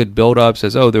good build-ups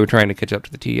as, they were trying to catch up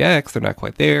to the TX, they're not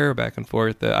quite there, back and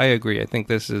forth. I agree. I think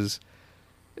this,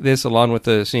 along with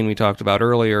the scene we talked about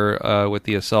earlier with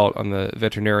the assault on the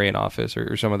veterinarian office,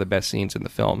 are some of the best scenes in the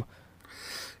film.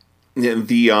 And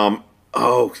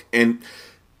and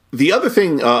the other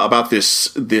thing about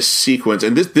this sequence,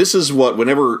 and this is what,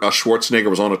 whenever Schwarzenegger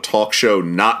was on a talk show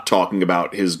not talking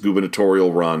about his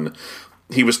gubernatorial run,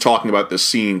 he was talking about this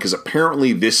scene, because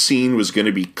apparently this scene was going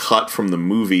to be cut from the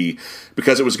movie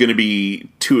because it was going to be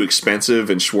too expensive,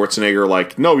 and Schwarzenegger,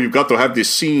 like, no, you've got to have this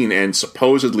scene, and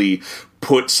supposedly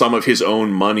put some of his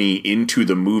own money into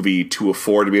the movie to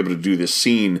afford to be able to do this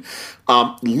scene.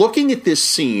 Looking at this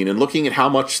scene and looking at how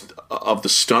much of the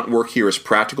stunt work here is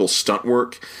practical stunt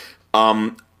work,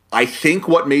 I think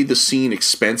what made the scene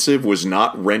expensive was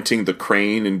not renting the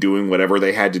crane and doing whatever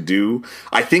they had to do.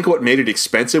 I think what made it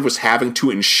expensive was having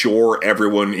to insure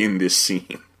everyone in this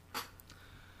scene.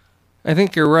 I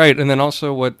think you're right. And then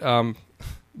also what,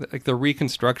 like the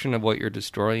reconstruction of what you're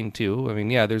destroying too. I mean,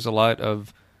 yeah, there's a lot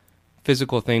of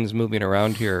physical things moving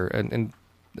around here, and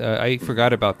I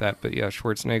forgot about that, but yeah,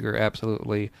 Schwarzenegger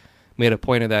absolutely made a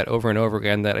point of that over and over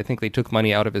again, that I think they took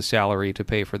money out of his salary to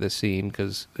pay for this scene,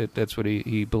 because that's what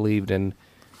he believed in,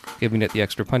 giving it the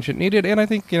extra punch it needed, and I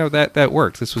think, that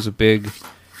worked. This was a big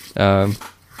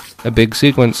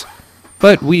sequence,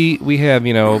 but we have,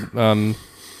 the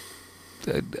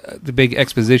big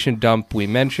exposition dump we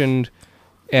mentioned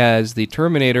as the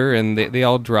Terminator, and they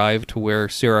all drive to where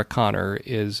Sarah Connor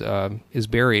is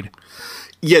buried.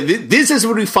 Yeah, this is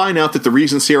when we find out that the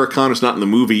reason Sarah Connor's not in the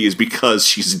movie is because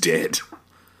she's dead.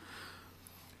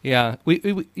 Yeah,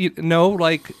 we no,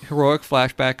 like, heroic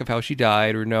flashback of how she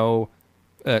died, or no,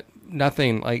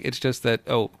 nothing. Like, it's just that,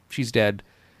 she's dead.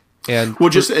 And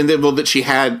that she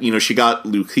had, she got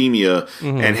leukemia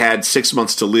and had 6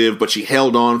 months to live, but she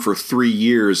held on for 3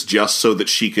 years just so that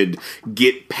she could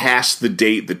get past the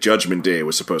date that Judgment Day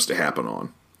was supposed to happen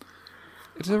on.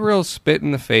 It's a real spit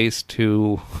in the face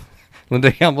to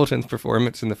Linda Hamilton's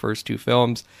performance in the first two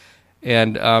films.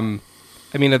 And, I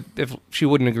mean, if she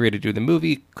wouldn't agree to do the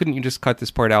movie, couldn't you just cut this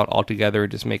part out altogether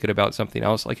and just make it about something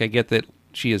else? Like, I get that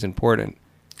she is important.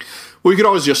 Well, you could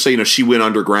always just say, she went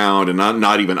underground, and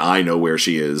not even I know where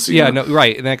she is. Yeah, no,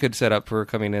 right, and that could set up for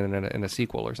coming in a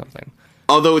sequel or something.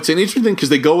 Although it's an interesting thing, because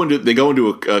they go into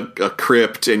a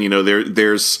crypt, and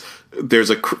there's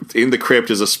in the crypt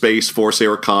is a space for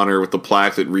Sarah Connor with the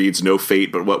plaque that reads "No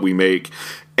fate but what we make,"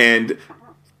 and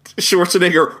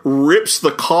Schwarzenegger rips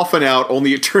the coffin out.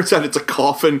 Only it turns out it's a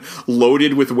coffin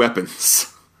loaded with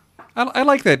weapons. I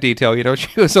like that detail.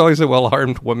 She was always a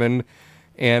well-armed woman,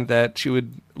 and that she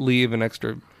would leave an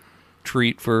extra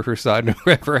treat for her son,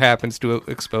 whoever happens to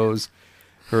expose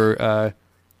her.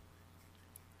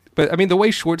 But, I mean, the way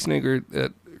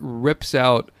Schwarzenegger rips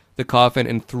out the coffin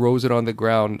and throws it on the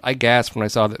ground, I gasped when I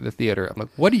saw that in the theater. I'm like,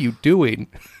 what are you doing?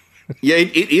 Yeah,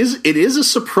 it is a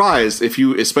surprise,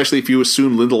 especially if you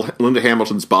assume Linda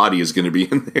Hamilton's body is going to be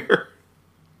in there.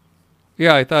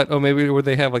 Yeah, I thought, maybe would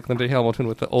they have, like, Linda Hamilton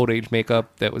with the old age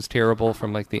makeup that was terrible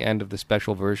from, like, the end of the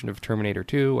special version of Terminator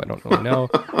 2? I don't really know.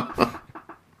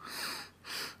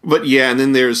 But yeah, and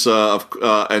then there's the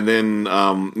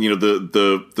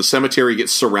cemetery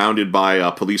gets surrounded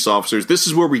by police officers. This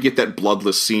is where we get that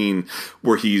bloodless scene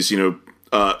where he's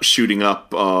shooting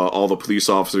up all the police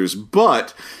officers.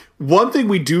 But one thing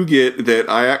we do get that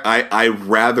I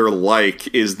rather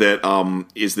like is that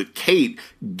Kate,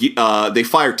 they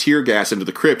fire tear gas into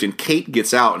the crypt, and Kate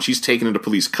gets out, and she's taken into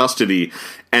police custody,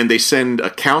 and they send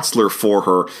a counselor for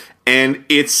her, and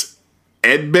it's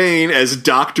Ed Bain as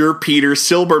Dr. Peter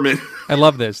Silberman. I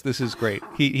love this. This is great.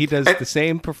 He does the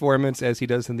same performance as he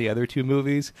does in the other two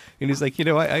movies, and he's like,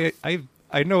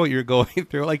 I know what you're going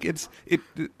through. Like,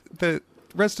 the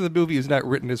rest of the movie is not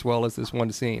written as well as this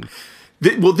one scene.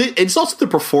 It's also the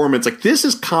performance. Like, this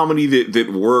is comedy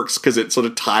that works because it sort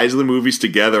of ties the movies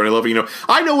together. And I love it.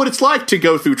 I know what it's like to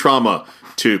go through trauma,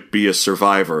 to be a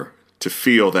survivor, to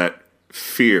feel that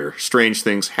fear. Strange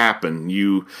things happen.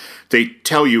 They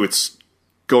tell you it's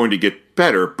going to get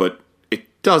better, but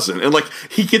it doesn't. And, like,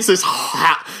 he gets this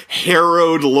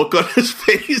harrowed look on his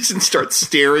face and starts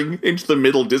staring into the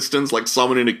middle distance like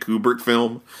someone in a Kubrick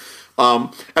film.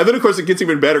 And then, of course, it gets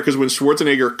even better because when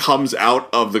Schwarzenegger comes out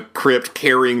of the crypt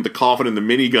carrying the coffin and the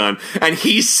minigun, and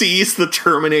he sees the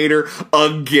Terminator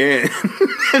again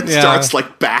and starts,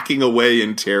 like, backing away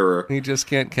in terror. He just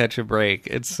can't catch a break.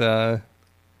 It's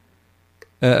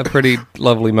A pretty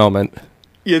lovely moment.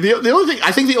 Yeah, the only thing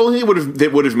I think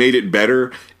that would have made it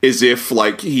better is if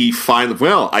like he finally,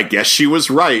 well, I guess she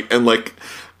was right, and like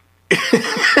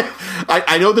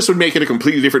I know this would make it a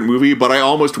completely different movie, but I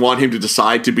almost want him to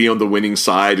decide to be on the winning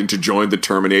side and to join the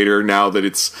Terminator now that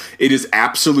it is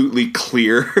absolutely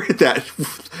clear that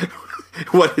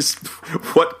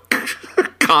what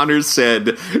Connors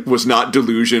said was not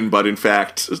delusion, but in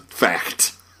fact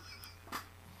fact.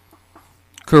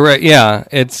 Correct. Yeah,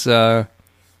 it's. But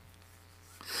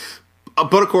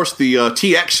of course, the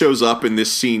TX shows up in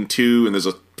this scene too, and there's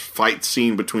a fight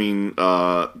scene between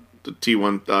the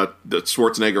T1, the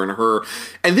Schwarzenegger and her.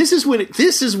 And this is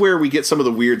where we get some of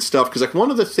the weird stuff, because like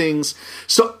one of the things.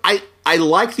 So I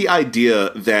like the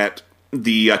idea that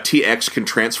the TX can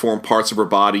transform parts of her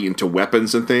body into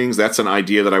weapons and things. That's an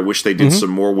idea that I wish they did some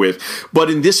more with.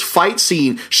 But in this fight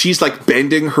scene, she's like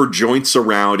bending her joints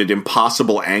around at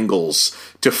impossible angles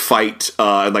to fight,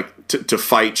 to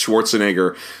fight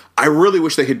Schwarzenegger. I really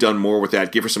wish they had done more with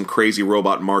that. Give her some crazy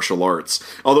robot martial arts.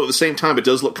 Although at the same time, it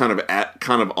does look kind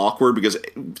of awkward, because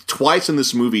twice in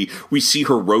this movie we see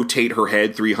her rotate her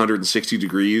head 360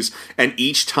 degrees, and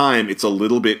each time it's a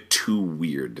little bit too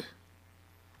weird.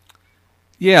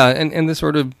 Yeah, and the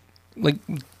sort of like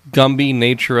Gumby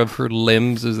nature of her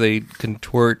limbs as they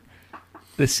contort.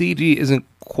 The CG isn't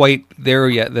quite there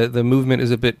yet. The movement is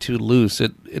a bit too loose.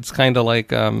 It's kind of like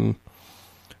some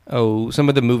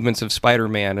of the movements of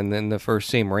Spider-Man and then the first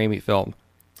Sam Raimi film.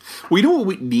 Well, you know what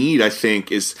we need, I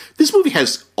think, is this movie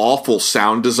has awful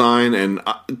sound design, and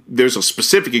there's a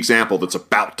specific example that's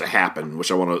about to happen,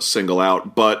 which I want to single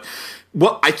out. But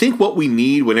what we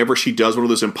need whenever she does one of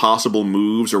those impossible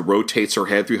moves or rotates her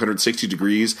head 360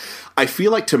 degrees, I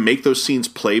feel like to make those scenes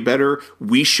play better,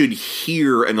 we should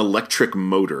hear an electric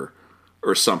motor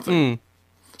or something.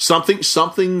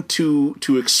 Something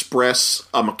to express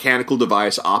a mechanical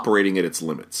device operating at its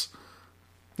limits.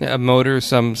 Yeah, a motor,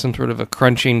 some sort of a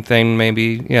crunching thing,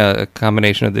 maybe. Yeah, a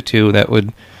combination of the two that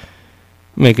would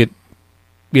make it,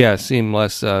 seem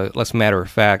less matter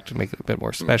of fact, make it a bit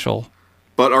more special.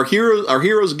 But our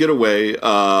heroes get away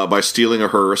by stealing a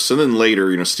hearse, and then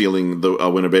later, stealing the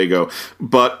Winnebago.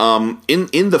 But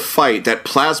in the fight, that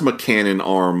plasma cannon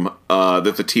arm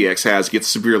that the TX has gets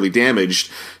severely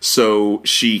damaged, so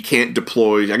she can't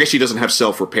deploy. I guess she doesn't have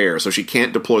self-repair, so she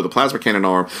can't deploy the plasma cannon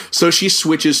arm. So she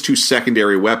switches to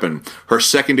secondary weapon. Her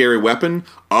secondary weapon,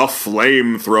 a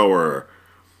flamethrower.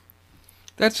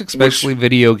 That's especially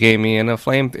video gamey, and a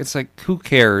flame. It's like, who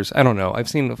cares? I don't know. I've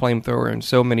seen the flamethrower in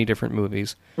so many different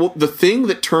movies. Well, the thing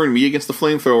that turned me against the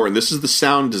flamethrower, and this is the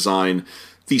sound design,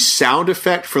 the sound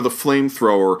effect for the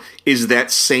flamethrower is that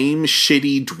same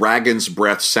shitty dragon's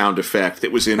breath sound effect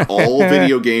that was in all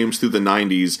video games through the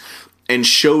 90s and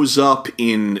shows up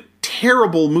in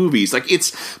terrible movies. Like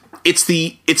it's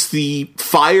the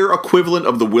fire equivalent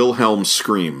of the Wilhelm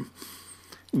scream.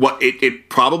 What it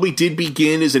probably did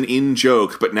begin as an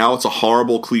in-joke, but now it's a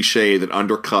horrible cliche that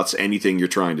undercuts anything you're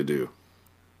trying to do.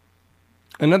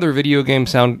 Another video game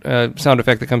sound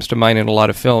effect that comes to mind in a lot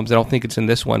of films, I don't think it's in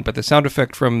this one, but the sound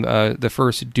effect from the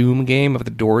first Doom game of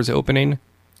the doors opening.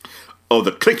 Oh,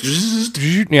 the click.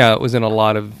 Yeah, it was in a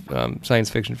lot of science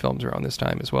fiction films around this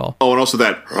time as well. Oh, and also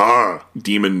that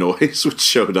demon noise, which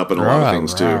showed up in a lot of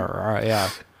things, too. Yeah.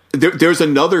 There's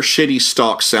another shitty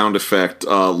stock sound effect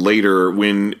later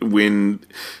when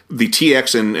the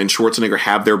TX and Schwarzenegger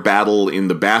have their battle in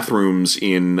the bathrooms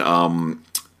in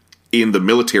the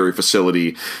military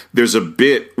facility. There's a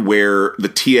bit where the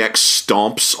TX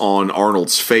stomps on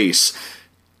Arnold's face,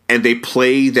 and they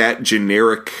play that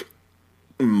generic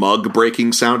mug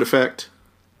breaking sound effect.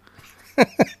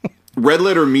 Red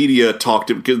Letter Media talked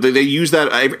to, because they use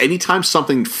that anytime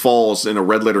something falls in a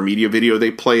Red Letter Media video,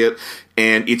 they play it,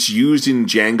 and it's used in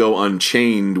Django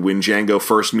Unchained when Django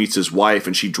first meets his wife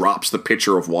and she drops the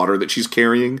pitcher of water that she's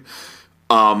carrying,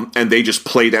 and they just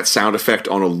play that sound effect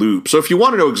on a loop. So if you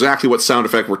want to know exactly what sound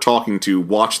effect we're talking to,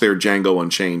 watch their Django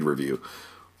Unchained review.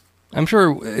 I'm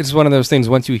sure it's one of those things,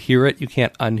 once you hear it, you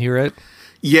can't unhear it.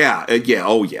 Yeah,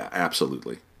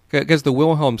 absolutely. Because the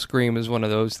Wilhelm scream is one of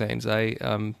those things.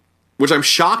 Which I'm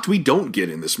shocked we don't get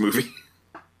in this movie.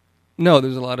 No,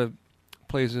 there's a lot of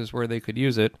places where they could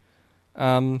use it.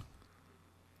 I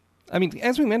mean,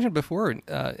 as we mentioned before,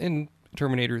 in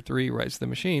Terminator 3, Rise of the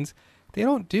Machines, they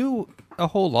don't do a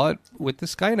whole lot with the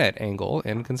Skynet angle.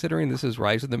 And considering this is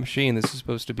Rise of the Machine, this is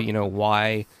supposed to be,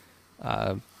 why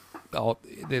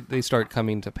they start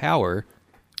coming to power.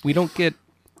 We don't get...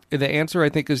 The answer, I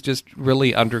think, is just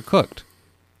really undercooked.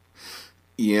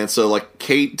 Yeah, so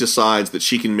Kate decides that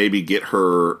she can maybe get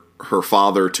her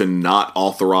father to not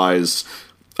authorize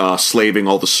slaving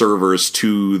all the servers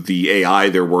to the AI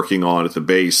they're working on at the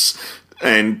base.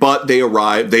 But they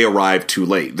arrive too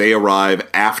late. They arrive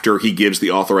after he gives the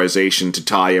authorization to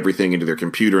tie everything into their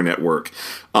computer network.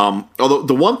 Although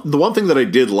the one thing that I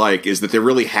did like is that they're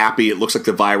really happy. It looks like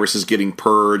the virus is getting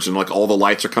purged and like all the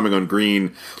lights are coming on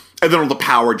green, and then all the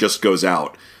power just goes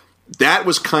out. That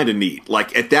was kind of neat.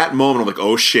 Like at that moment, I'm like,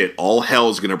 oh shit, all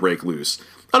hell's gonna break loose.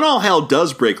 And all hell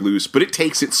does break loose, but it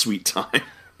takes its sweet time.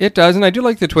 It does, and I do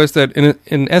like the twist that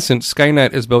in essence,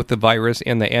 Skynet is both the virus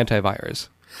and the antivirus.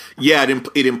 Yeah,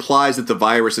 it implies that the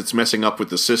virus that's messing up with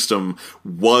the system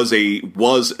was a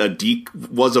virus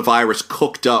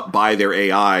cooked up by their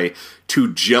AI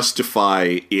to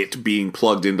justify it being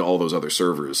plugged into all those other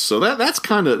servers. So that's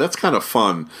kind of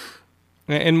fun.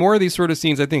 And more of these sort of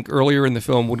scenes, I think, earlier in the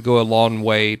film would go a long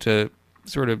way to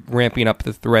sort of ramping up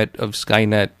the threat of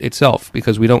Skynet itself,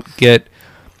 because we know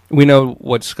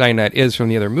what Skynet is from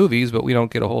the other movies, but we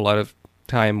don't get a whole lot of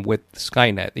time with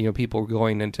Skynet. You know, people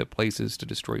going into places to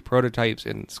destroy prototypes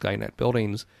in Skynet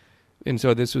buildings, and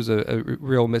so this was a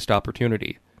real missed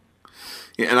opportunity.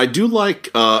 Yeah, and I do like,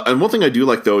 and one thing I do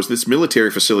like though is this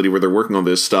military facility where they're working on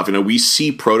this stuff. You know, we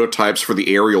see prototypes for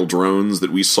the aerial drones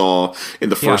that we saw in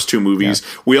the first two movies.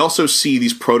 Yeah. We also see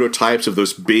these prototypes of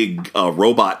those big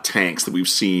robot tanks that we've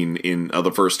seen in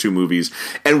the first two movies.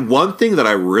 And one thing that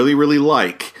I really, really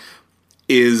like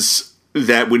is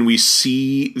that when we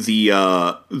see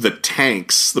the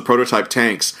tanks, the prototype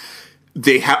tanks,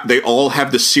 they all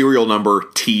have the serial number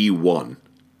T1.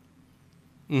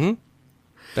 Mm-hmm.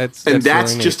 That's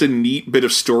really just a neat bit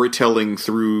of storytelling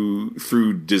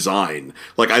through design.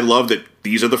 Like I love that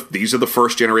these are the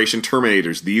first generation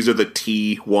Terminators. These are the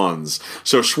T1s.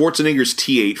 So Schwarzenegger's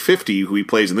T-850, who he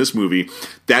plays in this movie,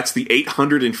 that's the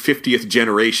 850th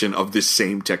generation of this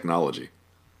same technology.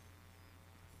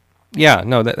 Yeah,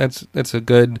 no, that's a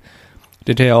good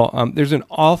detail. There's an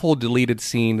awful deleted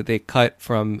scene that they cut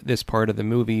from this part of the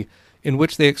movie in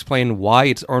which they explain why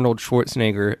it's Arnold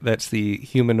Schwarzenegger that's the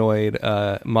humanoid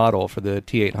model for the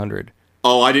T-800.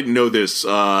 Oh, I didn't know this.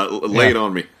 Lay it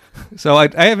on me. So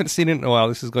I haven't seen it in a while.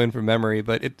 This is going from memory,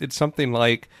 but it's something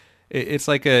like it's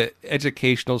like a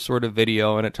educational sort of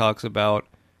video, and it talks about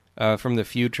from the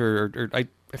future, or I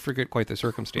forget quite the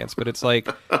circumstance, but it's like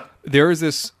there is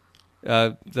this.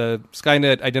 The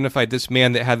Skynet identified this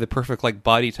man that had the perfect like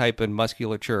body type and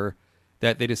musculature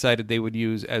that they decided they would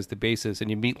use as the basis, and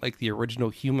you meet like the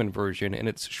original human version, and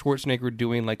it's Schwarzenegger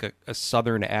doing like a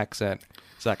southern accent.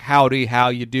 It's like, howdy, how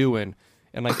you doing?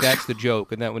 And like that's the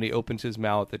joke, and that when he opens his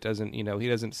mouth, it doesn't, he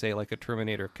doesn't say like a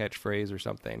Terminator catchphrase or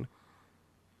something.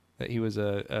 That he was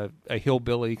a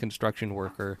hillbilly construction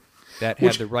worker that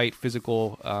had the right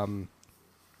physical, and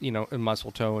muscle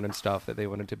tone and stuff that they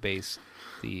wanted to base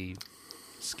the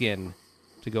skin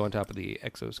to go on top of the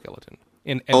exoskeleton.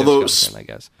 Although, I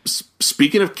guess.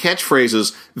 Speaking of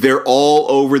catchphrases, they're all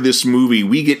over this movie.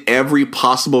 We get every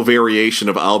possible variation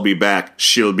of "I'll be back,"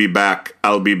 "She'll be back,"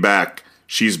 "I'll be back,"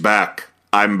 "She's back,"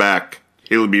 "I'm back,"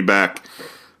 "He'll be back."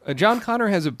 John Connor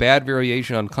has a bad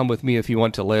variation on "Come with me if you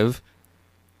want to live."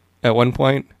 At one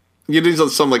point, you did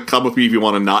something like "Come with me if you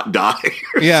want to not die."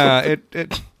 Yeah,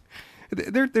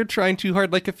 They're trying too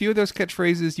hard. Like a few of those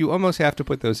catchphrases, you almost have to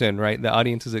put those in, right? The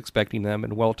audience is expecting them,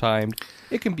 and well timed.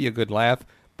 It can be a good laugh,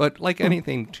 but like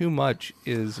anything, too much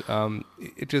is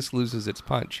it just loses its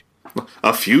punch.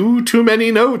 A few too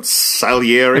many notes,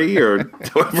 Salieri, or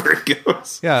however it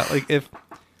goes. Yeah,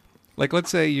 let's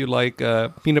say you like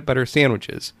peanut butter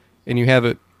sandwiches, and you have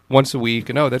it once a week,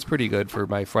 and that's pretty good for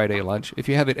my Friday lunch. If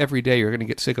you have it every day, you're going to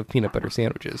get sick of peanut butter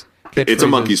sandwiches. It's a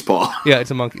monkey's paw. Yeah,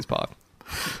 it's a monkey's paw.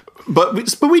 But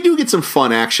we do get some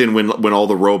fun action when all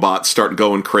the robots start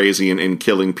going crazy and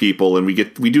killing people, and we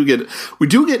do get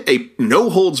a no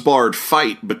holds barred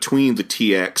fight between the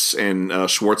TX and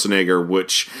Schwarzenegger,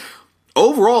 which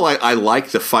overall I like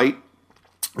the fight,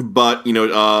 but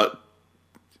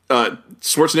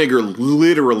Schwarzenegger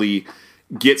literally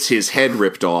gets his head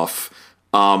ripped off,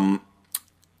 and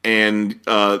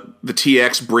the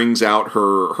TX brings out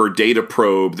her data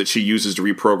probe that she uses to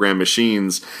reprogram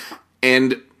machines.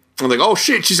 And I'm like, oh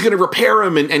shit, she's going to repair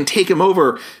him and take him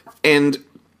over. And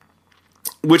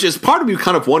which is part of me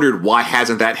kind of wondered, why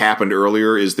hasn't that happened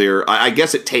earlier? I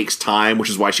guess it takes time,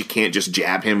 which is why she can't just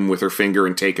jab him with her finger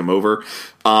and take him over.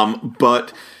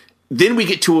 But then we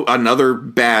get to another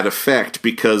bad effect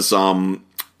because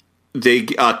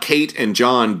Kate and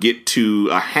John get to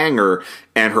a hangar,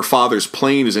 and her father's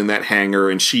plane is in that hangar,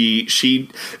 and she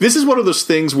this is one of those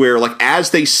things where, like,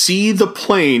 as they see the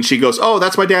plane, she goes, oh,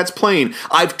 that's my dad's plane,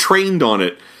 I've trained on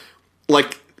it.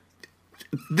 Like,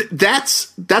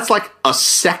 that's like a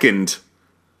second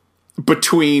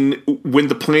between when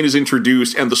the plane is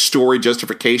introduced and the story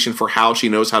justification for how she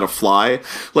knows how to fly.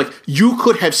 Like, you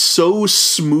could have so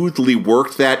smoothly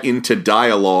worked that into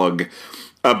dialogue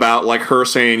about, like, her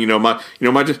saying, my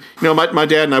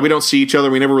dad and I, we don't see each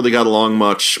other, we never really got along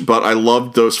much, but I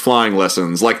loved those flying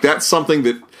lessons. Like, that's something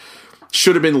that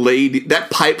should have been laid,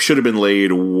 that pipe should have been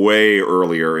laid way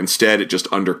earlier. Instead, it just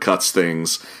undercuts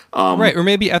things. Right, or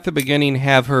maybe at the beginning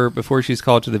have her, before she's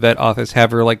called to the vet office,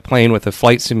 have her, like, playing with a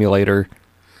flight simulator,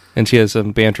 and she has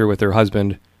some banter with her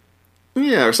husband.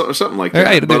 Yeah, or something like that.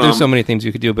 Right, there's so many things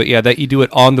you could do, but yeah, that you do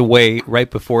it on the way, right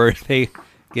before they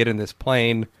get in this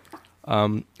plane,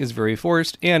 is very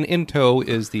forced, and in tow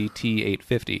is the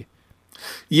T-850.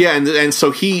 Yeah, and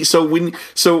so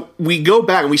we go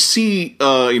back and we see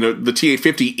the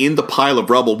T-850 in the pile of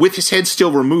rubble with his head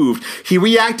still removed. He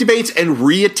reactivates and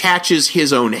reattaches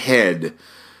his own head,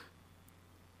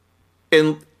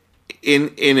 and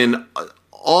in an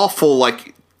awful,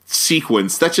 like,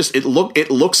 sequence. That's just it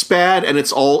looks bad, and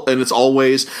it's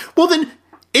always, well, then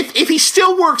if he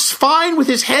still works fine with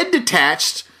his head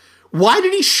detached, why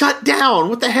did he shut down?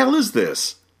 What the hell is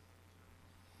this?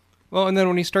 Well, and then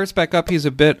when he starts back up, he's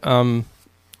a bit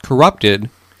corrupted.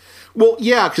 Well,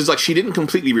 yeah, because, like, she didn't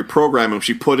completely reprogram him.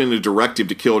 She put in a directive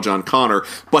to kill John Connor,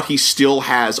 but he still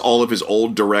has all of his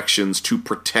old directions to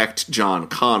protect John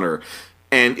Connor.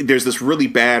 And there's this really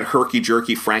bad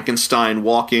herky-jerky Frankenstein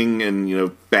walking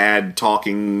and, bad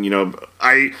talking,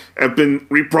 I have been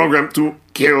reprogrammed to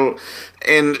kill.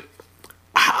 And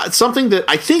something that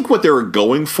I think what they're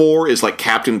going for is, like,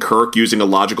 Captain Kirk using a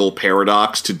logical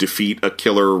paradox to defeat a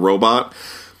killer robot.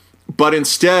 But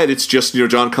instead, it's just,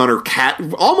 John Connor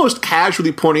almost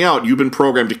casually pointing out, you've been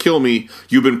programmed to kill me,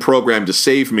 you've been programmed to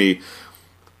save me.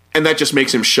 And that just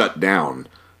makes him shut down.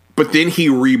 But then he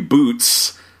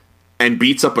reboots and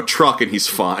beats up a truck and he's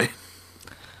fine.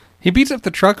 He beats up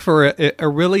the truck for a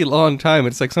really long time.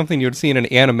 It's like something you'd see in an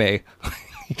anime.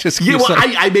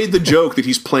 I made the joke that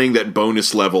he's playing that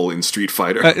bonus level in Street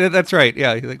Fighter. That's right,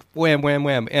 yeah. He's like, wham, wham,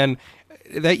 wham. And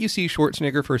that you see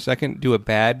Schwarzenegger for a second do a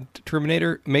bad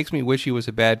Terminator makes me wish he was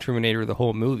a bad Terminator the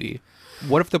whole movie.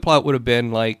 What if the plot would have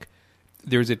been like,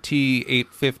 there's a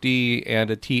T-850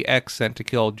 and a TX sent to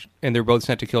kill, and they're both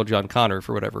sent to kill John Connor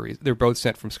for whatever reason. They're both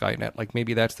sent from Skynet. Like,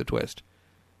 maybe that's the twist.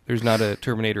 There's not a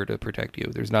Terminator to protect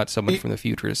you. There's not someone from the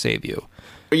future to save you.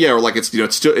 Yeah, or like it's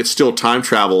still time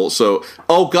travel. So,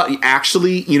 oh god,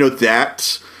 actually,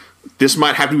 that this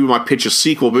might have to be my pitch a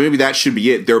sequel, but maybe that should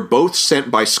be it. They're both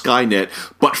sent by Skynet,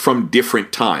 but from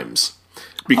different times.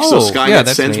 Because so Skynet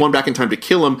sends one back in time to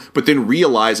kill him, but then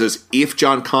realizes if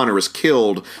John Connor is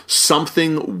killed,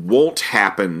 something won't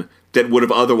happen that would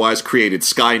have otherwise created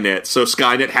Skynet. So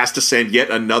Skynet has to send yet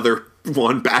another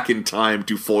one back in time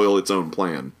to foil its own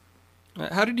plan.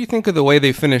 How did you think of the way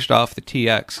they finished off the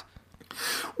TX?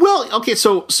 Well, okay,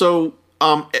 so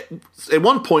at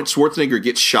one point Schwarzenegger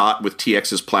gets shot with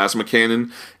TX's plasma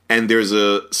cannon, and there's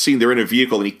a scene, they're in a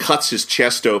vehicle, and he cuts his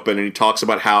chest open, and he talks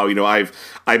about how,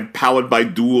 I'm powered by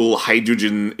dual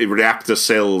hydrogen reactor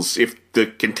cells. If the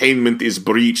containment is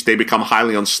breached, they become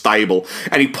highly unstable.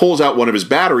 And he pulls out one of his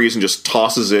batteries and just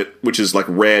tosses it, which is like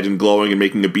red and glowing and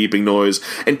making a beeping noise,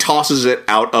 and tosses it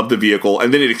out of the vehicle,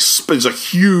 and then there's a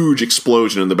huge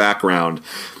explosion in the background.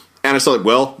 And it's like,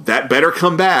 well, that better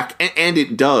come back. And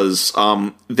it does.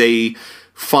 They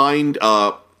find...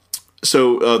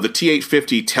 the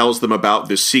T-850 tells them about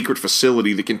this secret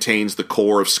facility that contains the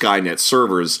core of Skynet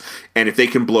servers, and if they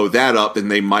can blow that up, then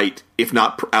they might, if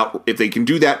they can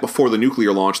do that before the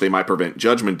nuclear launch, they might prevent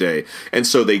Judgment Day. And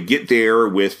so they get there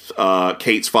with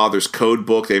Kate's father's code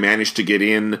book. They manage to get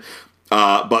in,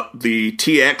 but the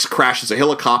TX crashes a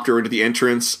helicopter into the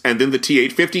entrance, and then the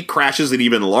T-850 crashes an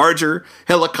even larger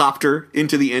helicopter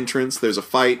into the entrance. There's a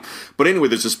fight. But anyway,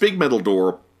 there's this big metal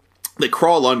door. They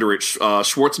crawl under it.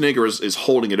 Schwarzenegger is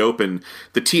holding it open.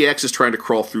 The TX is trying to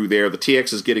crawl through there. The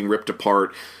TX is getting ripped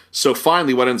apart. So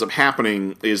finally, what ends up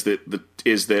happening is that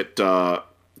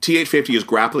T-850 is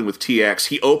grappling with TX.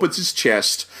 He opens his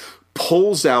chest,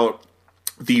 pulls out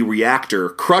the reactor,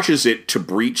 crushes it to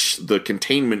breach the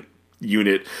containment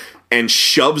unit, and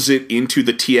shoves it into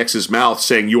the TX's mouth,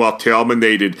 saying, "You are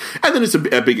terminated." And then it's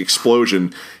a big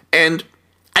explosion. And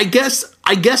I guess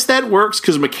that works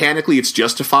because mechanically it's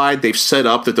justified. They've set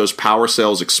up that those power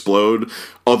cells explode,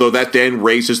 although that then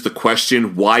raises the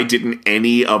question, why didn't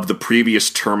any of the previous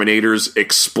Terminators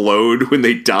explode when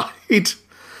they died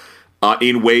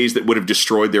in ways that would have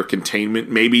destroyed their containment?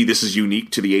 Maybe this is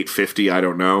unique to the 850, I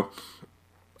don't know.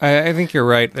 I think you're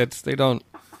right. They don't,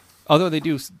 although they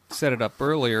do set it up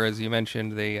earlier, as you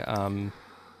mentioned,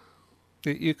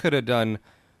 you could have done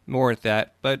more at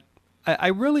that, but I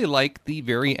really like the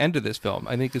very end of this film.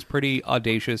 I think it's pretty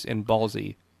audacious and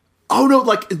ballsy. Oh no,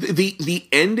 like the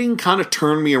ending kind of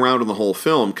turned me around in the whole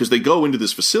film, because they go into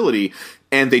this facility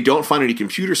and they don't find any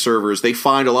computer servers. They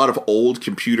find a lot of old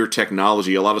computer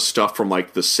technology, a lot of stuff from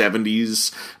like the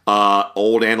 70s,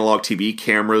 old analog TV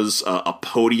cameras, a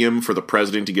podium for the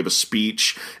president to give a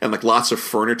speech, and like lots of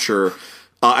furniture.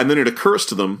 And then it occurs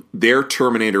to them, their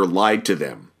Terminator lied to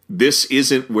them. This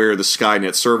isn't where the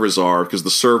Skynet servers are, because the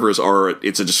servers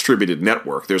it's a distributed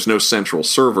network. There's no central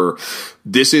server.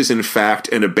 This is, in fact,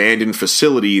 an abandoned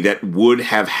facility that would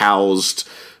have housed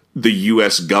the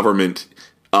U.S. government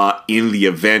in the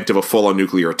event of a full-on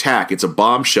nuclear attack. It's a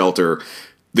bomb shelter.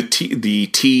 The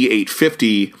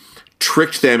T-850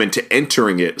 tricked them into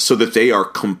entering it so that they are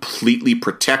completely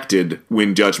protected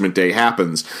when Judgment Day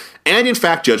happens. And in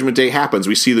fact, Judgment Day happens.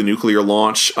 We see the nuclear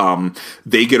launch.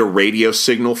 They get a radio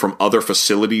signal from other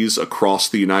facilities across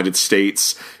the United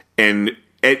States. And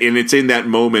it's in that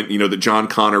moment, that John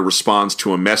Connor responds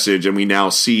to a message. And we now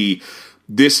see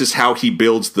this is how he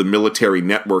builds the military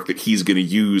network that he's going to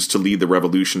use to lead the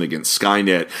revolution against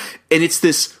Skynet. And it's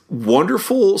this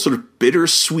wonderful, sort of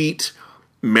bittersweet,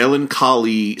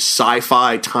 melancholy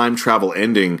sci-fi time travel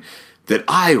ending that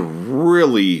I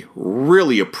really,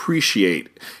 really appreciate.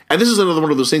 And this is another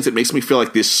one of those things that makes me feel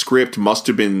like this script must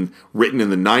have been written in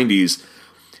the 90s.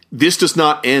 This does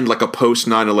not end like a post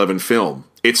 9/11 film.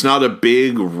 It's not a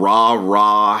big,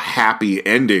 rah, happy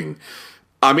ending.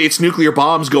 I mean, it's nuclear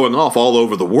bombs going off all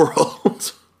over the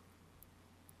world.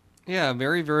 Yeah,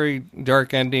 very, very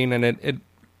dark ending, and it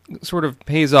sort of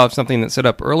pays off something that's set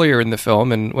up earlier in the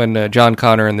film, and when John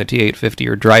Connor and the T-850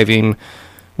 are driving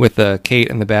with Kate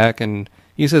in the back, and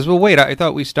he says, well, wait, I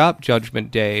thought we stopped Judgment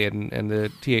Day, and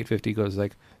the T-850 goes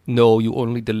like, no, you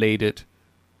only delayed it.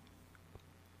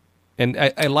 And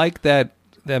I like that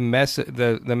the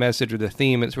message or the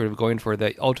theme it's sort of going for,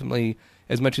 that ultimately,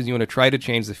 as much as you want to try to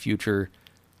change the future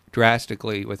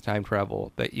drastically with time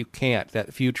travel, that you can't.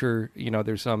 That future,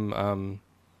 there's some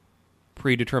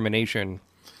predetermination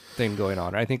thing going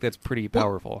on. I think that's pretty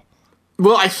powerful.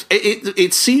 Well,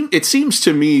 it seems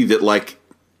to me that, like,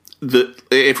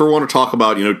 if we want to talk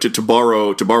about, to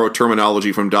borrow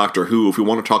terminology from Doctor Who, if we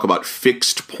want to talk about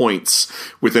fixed points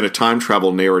within a time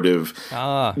travel narrative,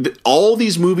 all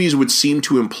these movies would seem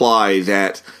to imply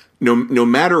that no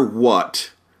matter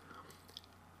what,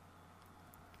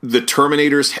 the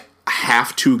Terminators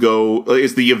have to go,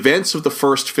 is the events of the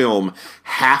first film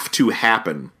have to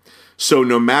happen. So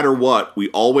no matter what, we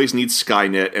always need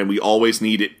Skynet, and we always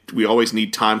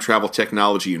need time travel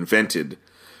technology invented.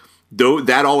 Though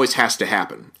that always has to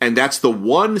happen. And that's the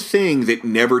one thing that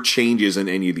never changes in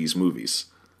any of these movies.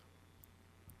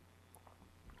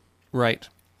 Right.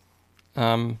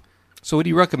 So would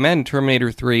you recommend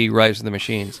Terminator 3 Rise of the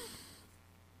Machines?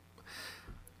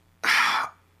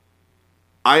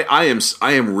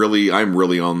 I'm really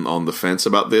on the fence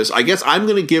about this. I guess I'm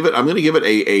gonna give it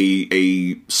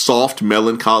a soft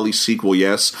melancholy sequel,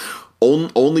 yes.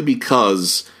 Only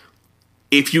because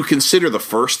if you consider the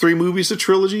first three movies a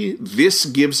trilogy, this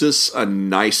gives us a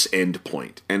nice end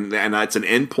point. And it's an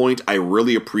end point I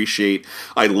really appreciate.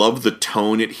 I love the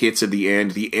tone it hits at the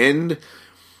end. The end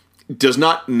does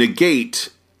not negate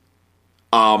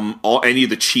any of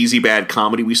the cheesy bad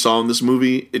comedy we saw in this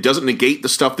movie. It doesn't negate the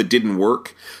stuff that didn't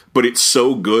work, but it's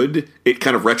so good, it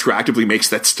kind of retroactively makes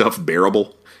that stuff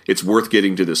bearable. It's worth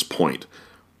getting to this point.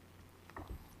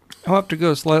 I'll have to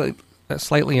go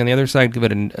slightly on the other side, give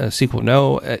it a sequel.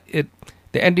 No, the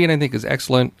ending I think is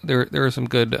excellent. There are some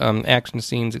good action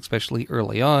scenes, especially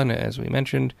early on, as we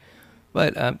mentioned.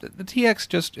 But the TX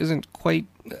just isn't quite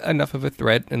enough of a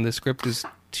threat, and the script is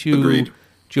too Agreed.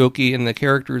 Jokey, and the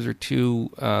characters are too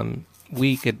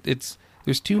weak.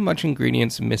 There's too much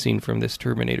ingredients missing from this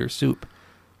Terminator soup.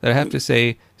 That I have to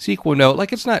say, sequel, no,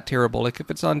 like it's not terrible. Like if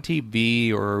it's on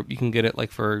TV or you can get it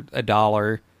like for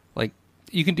 $1.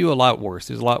 You can do a lot worse.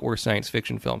 There's a lot worse science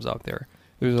fiction films out there.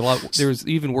 There's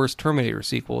even worse Terminator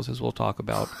sequels, as we'll talk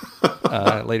about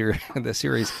later in the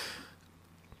series.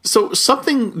 So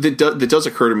something that does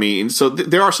occur to me, and so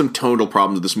there are some tonal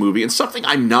problems with this movie, and something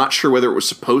I'm not sure whether it was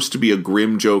supposed to be a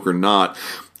grim joke or not.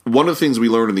 One of the things we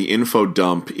learned in the info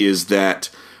dump is that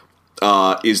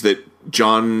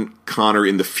John Connor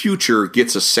in the future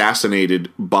gets assassinated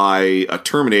by a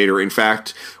Terminator. In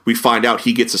fact, we find out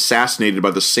he gets assassinated by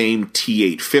the same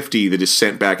T-850 that is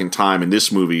sent back in time in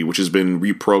this movie, which has been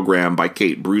reprogrammed by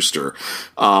Kate Brewster.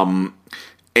 And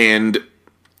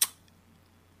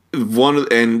one of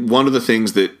the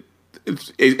things that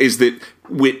is that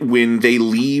when they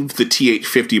leave the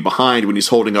T-850 behind, when he's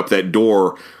holding up that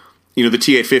door, the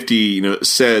T-850,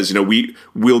 says,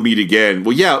 we'll meet again.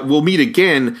 Well, yeah, we'll meet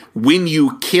again when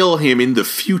you kill him in the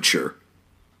future.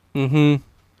 Mm-hmm.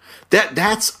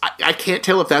 That's I can't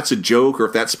tell if that's a joke or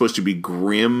if that's supposed to be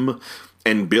grim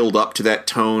and build up to that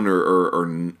tone or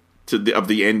of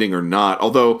the ending or not.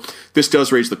 Although this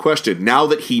does raise the question: now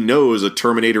that he knows a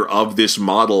Terminator of this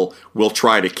model will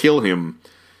try to kill him,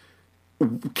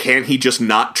 can he just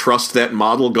not trust that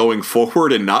model going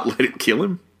forward and not let it kill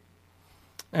him?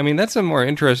 I mean, that's a more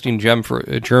interesting germ for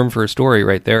a story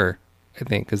right there, I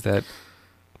think, because that,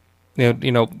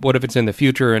 what if it's in the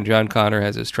future and John Connor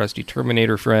has his trusty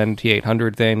Terminator friend,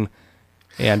 T-800 thing,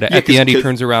 and at the end he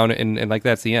turns around and like,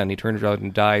 that's the end. He turns around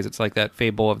and dies. It's like that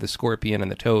fable of the scorpion and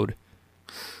the toad.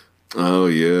 Oh,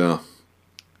 yeah.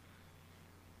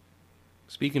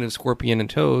 Speaking of scorpion and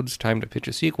toads, time to pitch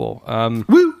a sequel.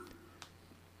 Woo!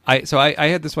 I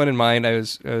had this one in mind. I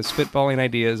was spitballing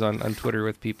ideas on Twitter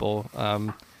with people,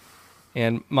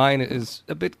 and mine is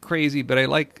a bit crazy, but I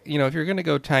like, if you're going to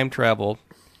go time travel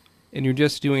and you're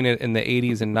just doing it in the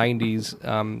 80s and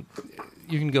 90s,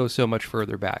 you can go so much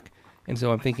further back. And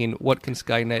so I'm thinking, what can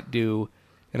Skynet do?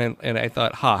 And I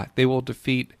thought, they will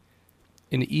defeat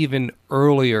an even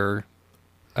earlier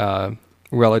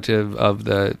relative of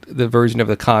the version of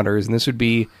the Connors, and this would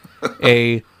be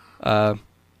a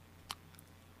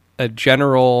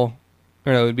general,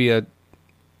 it would be a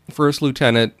first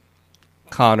lieutenant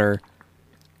Connor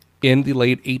in the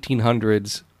late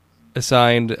 1800s,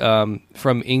 assigned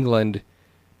from England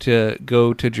to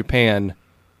go to Japan,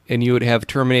 and you would have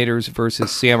Terminators versus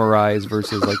samurais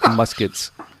versus like muskets.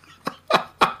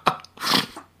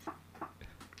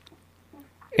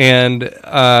 And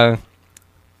the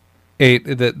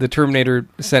Terminator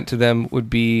sent to them would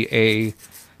be a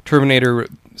Terminator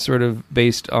sort of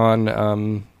based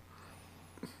on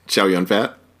Chow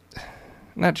Yun-Fat?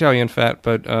 Not Chow Yun-Fat,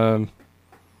 but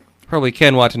probably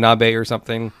Ken Watanabe or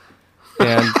something.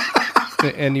 And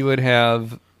and you would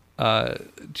have no,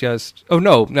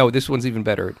 this one's even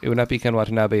better. It would not be Ken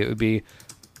Watanabe. It would be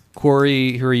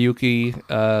Corey Hiroyuki,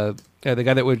 the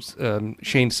guy that was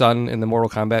Shane's son in the Mortal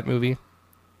Kombat movie.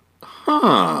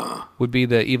 Would be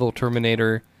the evil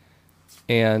Terminator,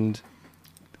 and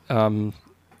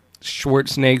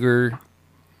Schwarzenegger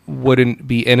wouldn't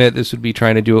be in it. This would be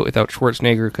trying to do it without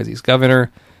Schwarzenegger because he's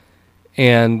governor,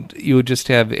 and you would just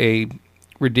have a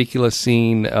ridiculous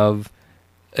scene of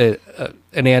an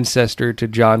ancestor to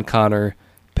John Connor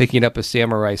picking up a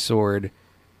samurai sword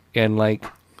and like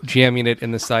jamming it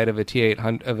in the side of a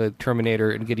T-800 of a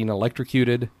Terminator and getting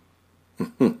electrocuted.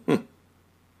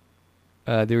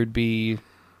 There would be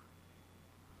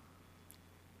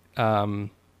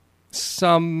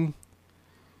some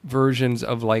versions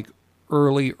of like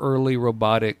early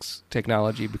robotics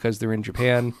technology because they're in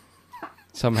Japan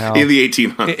somehow. In the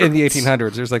 1800s. In the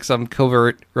 1800s. There's like some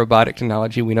covert robotic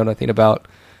technology we know nothing about.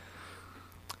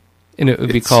 And it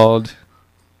would be called...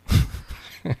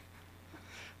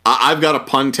 I've got a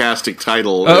puntastic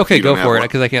title. Oh, okay, go for it,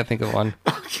 because I can't think of one.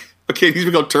 Okay, these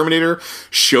would be called Terminator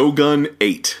Shogun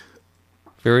 8.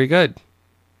 Very good.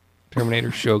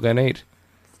 Terminator Shogun 8.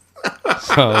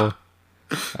 So,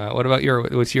 what about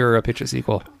what's your pitch a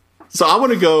sequel? So I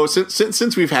want to go,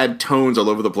 since we've had tones all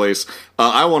over the place,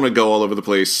 I want to go all over the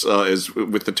place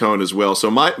with the tone as well. So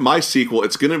my sequel,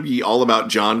 it's going to be all about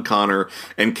John Connor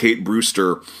and Kate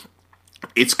Brewster.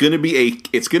 It's going to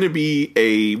be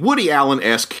a Woody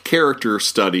Allen-esque character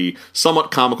study,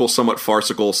 somewhat comical, somewhat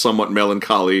farcical, somewhat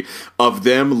melancholy, of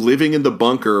them living in the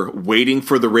bunker, waiting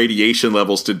for the radiation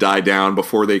levels to die down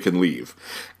before they can leave.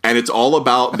 And it's all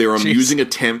about their amusing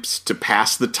attempts to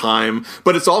pass the time,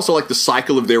 but it's also like the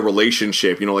cycle of their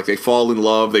relationship. Like they fall in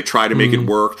love, they try to make it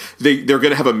work. They're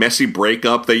going to have a messy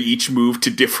breakup. They each move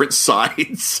to different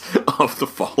sides of the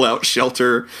fallout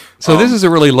shelter. So this is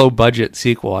a really low budget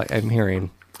sequel, I'm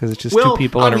hearing, because it's just two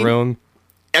people in a room.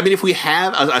 I mean, if we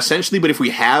have but if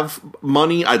we have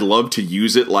money, I'd love to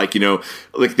use it. Like,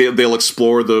 like they'll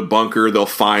explore the bunker. They'll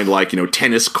find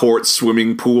tennis courts,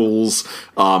 swimming pools,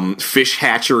 fish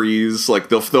hatcheries. Like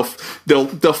they'll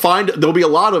find, there'll be a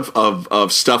lot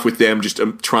of stuff with them just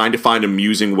trying to find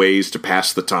amusing ways to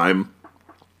pass the time.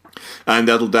 And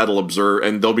that'll observe,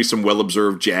 and there'll be some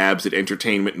well-observed jabs at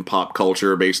entertainment and pop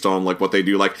culture based on like what they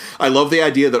do. Like, I love the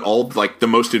idea that all like the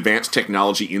most advanced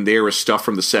technology in there is stuff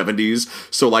from the 70s.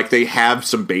 So like they have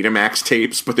some Betamax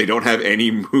tapes, but they don't have any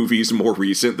movies more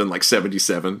recent than like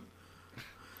 77.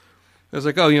 It was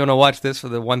like, oh, you want to watch this for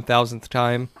the 1000th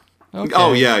time? Okay.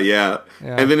 Oh yeah.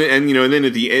 And then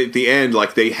at the end,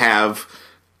 like they have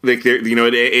Like,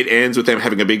 it ends with them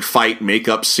having a big fight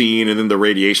makeup scene, and then the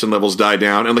radiation levels die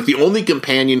down, and like the only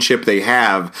companionship they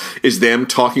have is them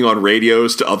talking on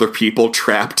radios to other people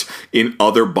trapped in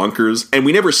other bunkers, and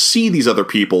we never see these other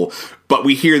people, but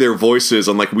we hear their voices,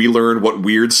 and like we learn what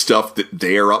weird stuff that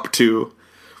they're up to,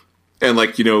 and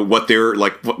like what they're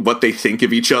like, what they think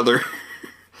of each other.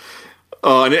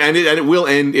 And it will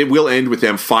end. It will end with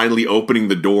them finally opening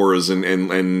the doors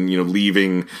and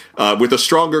leaving with a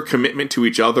stronger commitment to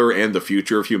each other and the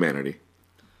future of humanity.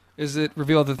 Is it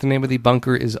revealed that the name of the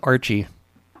bunker is Archie?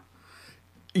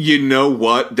 You know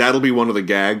what? That'll be one of the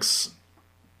gags.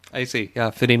 I see.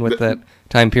 Yeah, fitting with that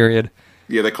time period.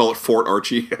 Yeah, they call it Fort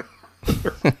Archie.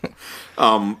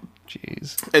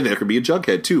 Jeez. And there could be a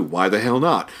Jughead too. Why the hell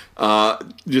not?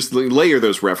 Just layer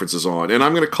those references on, and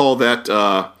I'm going to call that.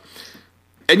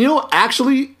 And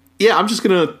actually, yeah, I'm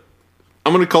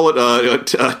gonna call it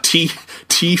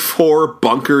T4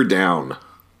 Bunker Down.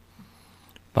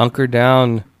 Bunker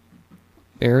Down.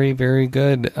 Very, very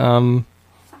good.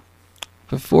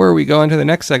 Before we go into the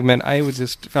next segment, I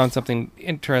just found something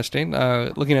interesting.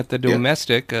 Looking at the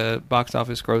domestic box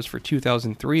office gross for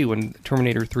 2003 when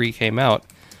Terminator 3 came out.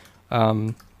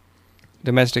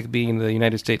 Domestic being the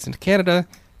United States and Canada.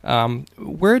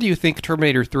 Where do you think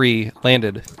Terminator 3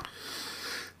 landed?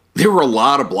 There were a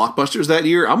lot of blockbusters that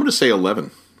year. I'm going to say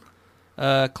 11.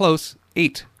 Close.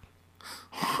 8.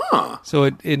 Huh. So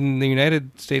in the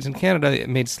United States and Canada, it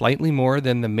made slightly more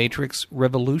than The Matrix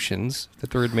Revolutions, the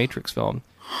third Matrix film.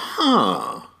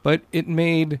 Huh. But it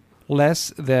made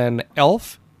less than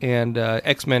Elf and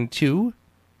X-Men 2.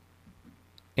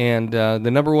 And the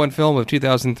number one film of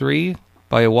 2003,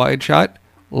 by a wide shot,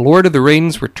 Lord of the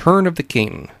Rings, Return of the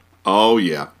King. Oh,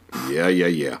 yeah.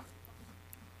 Yeah.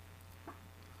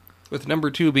 With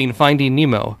number 2 being Finding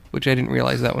Nemo, which I didn't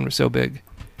realize that one was so big.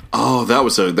 Oh, that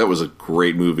was a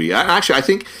great movie. I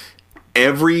think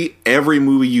every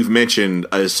movie you've mentioned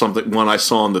is one I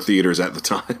saw in the theaters at the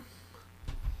time.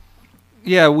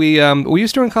 Yeah, were you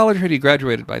still in college, or had you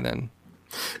graduated by then?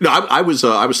 No, I was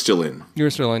still in. You were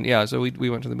still in, yeah. So we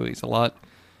went to the movies a lot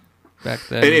back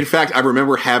then. And in fact, I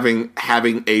remember having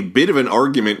a bit of an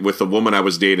argument with the woman I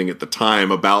was dating at the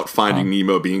time about Finding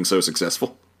Nemo being so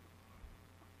successful.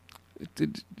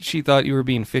 She thought you were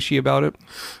being fishy about it?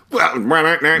 Well,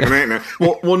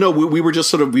 no, we were just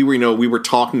sort of, we were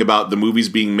talking about the movies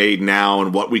being made now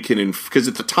and what we can, because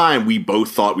at the time we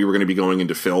both thought we were going to be going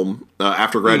into film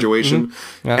after graduation.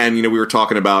 Mm-hmm. Yeah. And, we were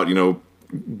talking about,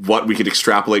 what we could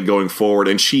extrapolate going forward.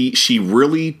 And she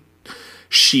really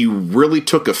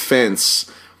took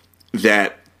offense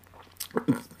that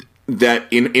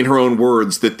in her own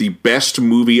words, that the best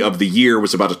movie of the year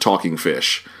was about a talking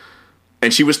fish.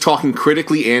 And she was talking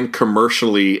critically and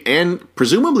commercially, and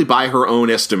presumably by her own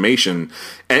estimation.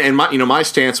 And my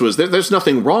stance was that there's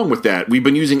nothing wrong with that. We've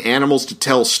been using animals to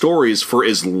tell stories for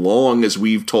as long as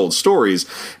we've told stories,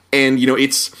 and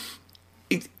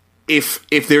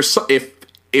if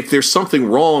there's something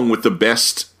wrong with the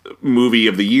best movie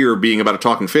of the year being about a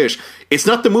talking fish, it's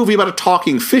not the movie about a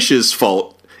talking fish's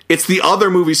fault. It's the other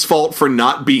movie's fault for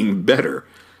not being better.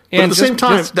 But at the same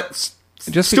time, that's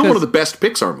still one of the best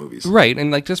Pixar movies. Right,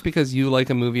 and just because you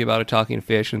like a movie about a talking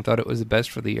fish and thought it was the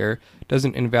best for the year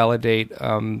doesn't invalidate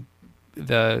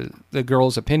the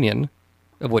girl's opinion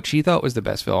of what she thought was the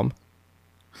best film.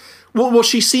 Well,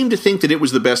 she seemed to think that it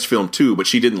was the best film too, but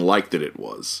she didn't like that it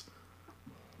was.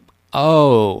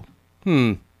 Oh,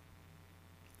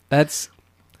 that's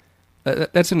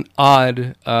an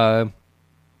odd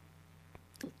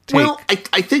take. Well,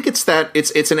 I think it's that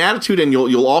it's an attitude, and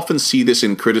you'll often see this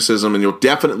in criticism, and you'll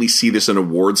definitely see this in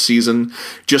awards season.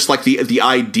 Just like the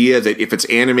idea that if it's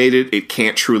animated, it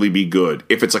can't truly be good.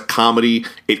 If it's a comedy,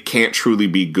 it can't truly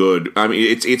be good. I mean,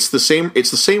 it's the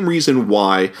same reason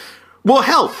why. Well,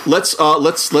 hell, let's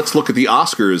look at the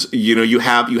Oscars. You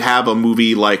have a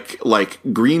movie like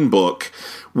Green Book,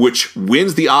 which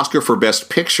wins the Oscar for Best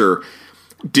Picture,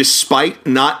 despite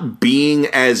not being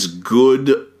as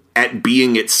good at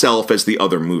being itself as the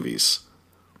other movies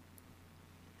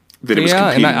that it was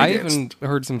competing and I against. even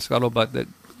heard some scuttlebutt that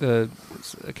the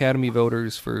Academy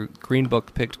voters for Green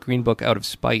Book picked Green Book out of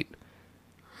spite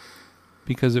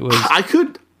because it was. I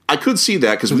could see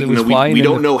that because we don't know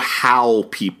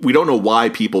we don't know why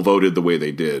people voted the way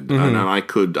they did, and I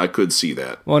could see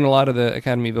that. Well, and a lot of the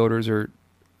Academy voters are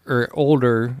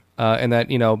older, and that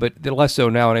but they're less so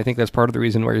now, and I think that's part of the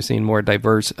reason why you're seeing more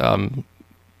diverse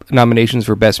nominations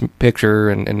for Best Picture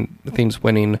and things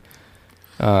winning,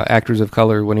 actors of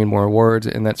color winning more awards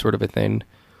and that sort of a thing.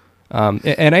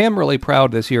 And I am really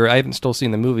proud this year. I haven't still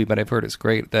seen the movie, but I've heard it's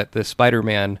great that the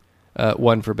Spider-Man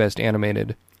won for Best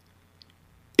Animated.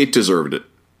 It deserved it.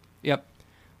 Yep.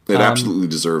 It absolutely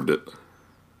deserved it.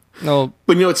 No,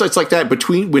 But it's like that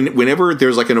whenever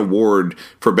there's like an award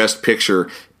for Best Picture,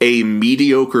 a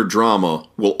mediocre drama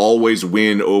will always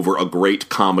win over a great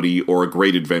comedy or a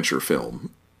great adventure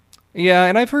film. yeah,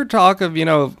 and I've heard talk of,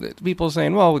 people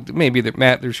saying, well, maybe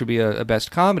there should be a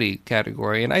best comedy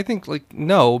category. And I think,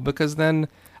 no, because then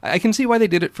I can see why they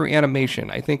did it for animation.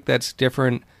 I think that's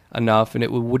different enough, and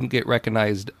it wouldn't get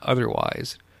recognized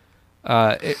otherwise.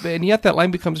 And yet that line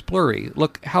becomes blurry.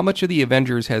 Look, how much of the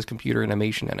Avengers has computer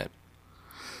animation in it?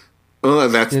 Well,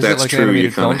 that's Is it like true. You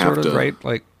animated kind film, of have to right?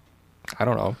 I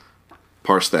don't know.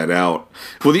 parse that out.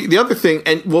 Well, the other thing,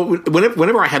 and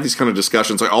whenever I have these kind of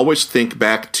discussions, I always think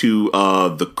back to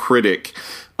The Critic.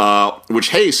 Which,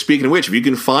 hey, speaking of which, if you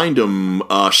can find him,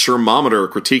 Shermometer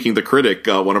critiquing The Critic,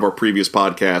 one of our previous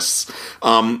podcasts,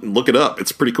 look it up.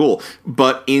 It's pretty cool.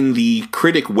 But in the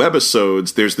Critic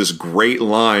webisodes, there's this great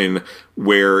line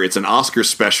where it's an Oscar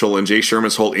special, and Jay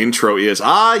Sherman's whole intro is,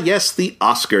 yes, the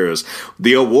Oscars.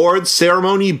 The awards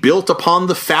ceremony built upon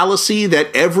the fallacy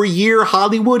that every year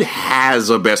Hollywood has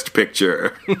a Best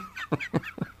Picture.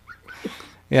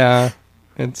 Yeah,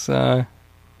 it's...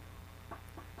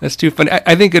 That's too funny.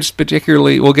 I think it's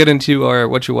particularly... We'll get into our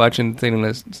What You Watching thing in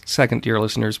a second, dear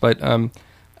listeners, but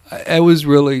I was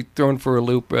really thrown for a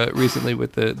loop recently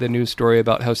with the news story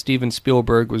about how Steven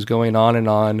Spielberg was going on and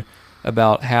on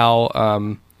about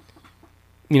how,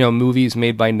 movies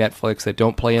made by Netflix that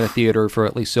don't play in a theater for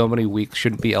at least so many weeks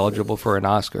shouldn't be eligible for an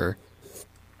Oscar.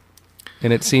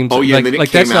 And it seems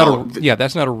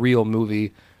that's not a real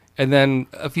movie. And then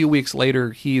a few weeks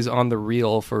later, he's on the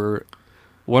reel for...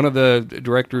 One of the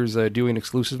directors doing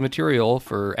exclusive material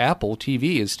for Apple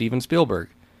TV is Steven Spielberg.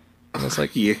 And it's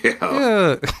like,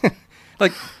 yeah.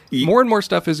 More and more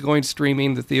stuff is going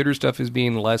streaming. The theater stuff is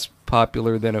being less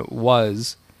popular than it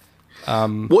was.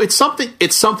 Well, it's something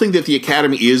that the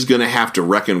Academy is going to have to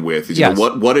reckon with. Yes.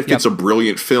 What if it's a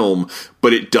brilliant film,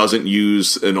 but it doesn't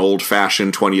use an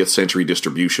old-fashioned 20th century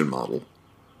distribution model?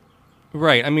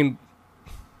 Right. I mean...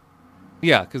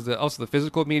 Yeah, because also the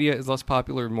physical media is less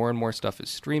popular. More and more stuff is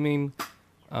streaming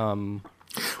or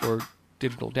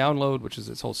digital download, which is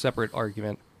its whole separate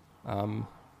argument. And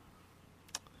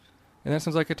that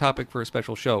sounds like a topic for a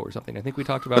special show or something. I think we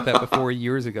talked about that before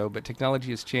years ago, but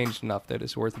technology has changed enough that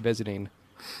it's worth visiting.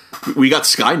 We got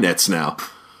Skynets now.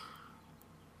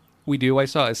 We do. I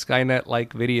saw a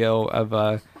Skynet-like video of,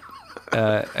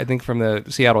 I think from the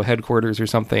Seattle headquarters or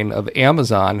something, of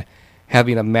Amazon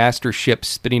having a master ship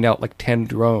spitting out 10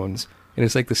 drones, and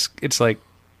it's like this. It's like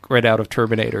right out of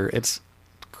Terminator. It's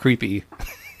creepy.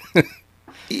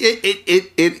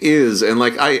 It is, and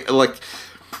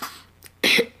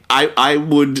I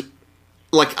would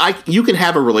you can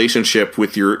have a relationship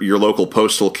with your local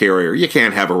postal carrier. You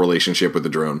can't have a relationship with the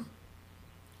drone.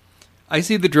 I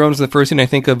see the drones. The first thing I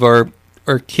think of are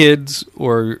kids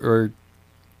or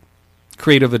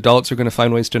creative adults are going to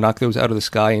find ways to knock those out of the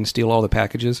sky and steal all the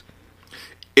packages.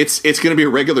 It's going to be a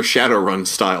regular Shadowrun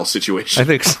style situation. I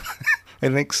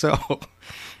think so.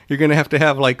 You're going to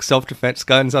have self-defense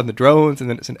guns on the drones, and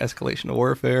then it's an escalation of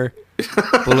warfare,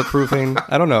 bulletproofing.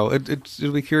 I don't know.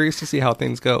 It'll be curious to see how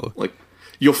things go.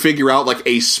 You'll figure out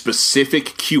a specific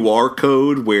QR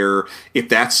code where if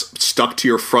that's stuck to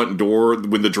your front door,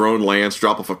 when the drone lands,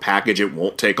 drop off a package, it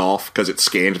won't take off because it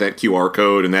scanned that QR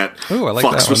code, and that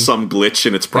fucks with some glitch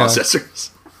in its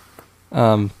processors.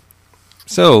 Yeah.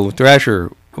 So,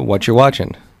 Thrasher, what you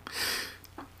watching?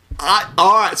 All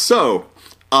right, so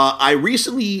I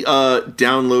recently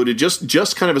downloaded,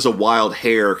 just kind of as a wild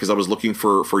hair, because I was looking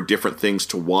for different things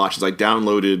to watch, as I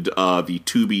downloaded the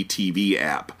Tubi TV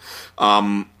app.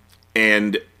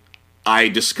 And I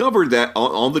discovered that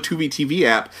on the Tubi TV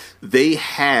app, they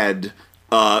had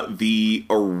the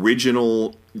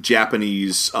original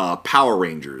Japanese Power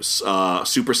Rangers,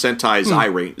 Super Sentai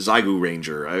Zaigu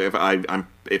Ranger,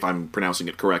 if I'm pronouncing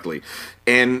it correctly.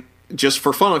 And just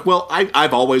for fun,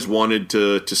 I've always wanted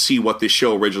to see what this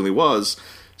show originally was.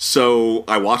 So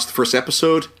I watched the first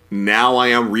episode. Now I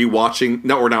am watching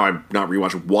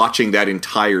that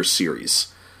entire series.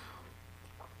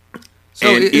 So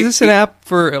is this an app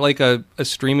for a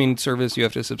streaming service you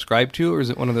have to subscribe to, or is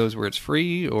it one of those where it's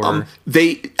free? Or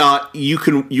you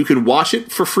can watch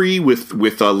it for free with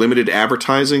limited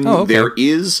advertising. Oh,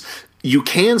 okay. You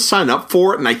can sign up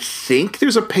for it, and I think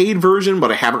there's a paid version,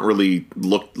 but I haven't really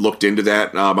looked into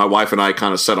that. My wife and I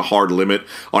kind of set a hard limit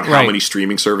on how many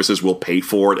streaming services we'll pay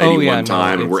for at any one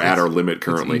time, and we're at our limit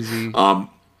currently.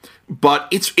 But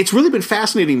it's really been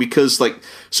fascinating because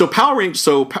Power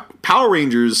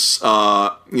Rangers.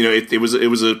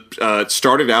 It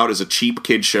started out as a cheap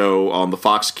kid show on the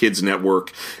Fox Kids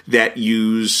network that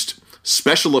used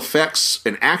special effects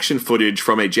and action footage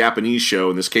from a Japanese show,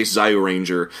 in this case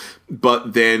Zyuranger,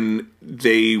 but then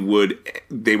they would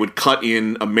cut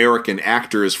in American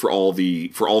actors for all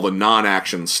the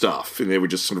non-action stuff, and they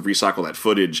would just sort of recycle that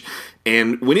footage.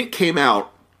 And when it came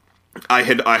out, I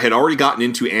had already gotten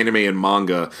into anime and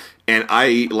manga, and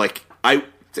I'd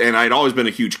always been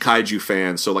a huge kaiju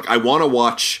fan, so like I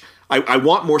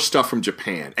want more stuff from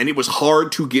Japan, and it was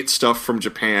hard to get stuff from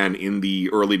Japan in the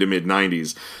early to mid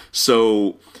 90s.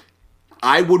 So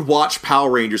I would watch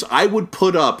Power Rangers. I would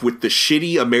put up with the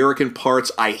shitty American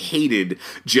parts I hated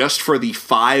just for the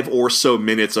 5 or so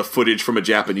minutes of footage from a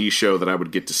Japanese show that I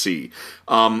would get to see.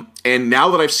 And now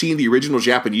that I've seen the original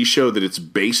Japanese show that it's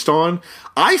based on,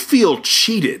 I feel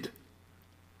cheated.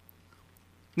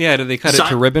 Yeah, did they cut it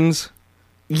to ribbons?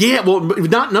 Yeah, well,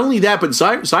 not only that, but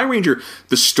Zyuranger,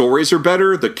 the stories are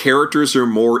better, the characters are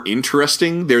more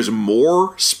interesting, there's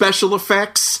more special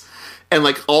effects, and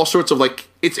like all sorts of like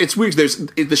it's weird.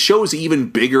 The show is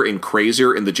even bigger and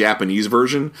crazier in the Japanese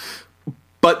version,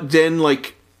 but then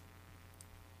like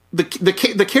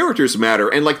the characters matter,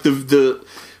 and like the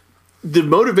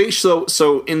motivation.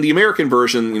 So in the American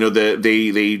version, you know,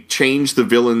 they changed the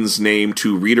villain's name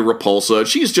to Rita Repulsa.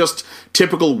 She's just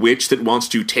typical witch that wants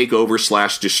to take over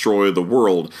 / destroy the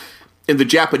world. In the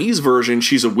Japanese version,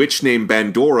 she's a witch named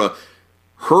Bandora.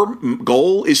 Her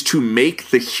goal is to make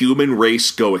the human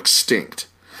race go extinct.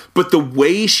 But the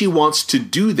way she wants to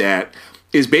do that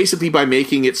is basically by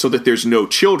making it so that there's no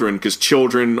children, because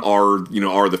children are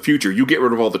the future. You get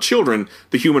rid of all the children,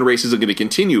 the human race isn't going to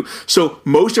continue. So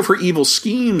most of her evil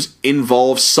schemes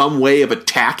involve some way of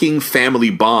attacking family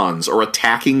bonds or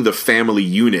attacking the family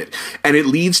unit. And it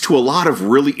leads to a lot of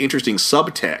really interesting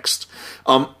subtext.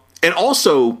 And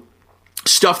also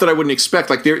stuff that I wouldn't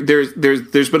expect. Like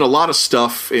there's been a lot of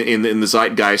stuff in the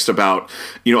zeitgeist about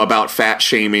fat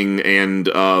shaming and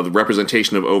the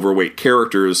representation of overweight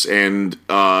characters, and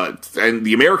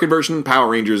the American version, Power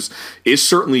Rangers, is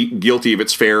certainly guilty of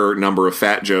its fair number of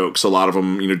fat jokes. A lot of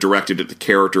them, directed at the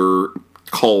character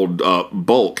called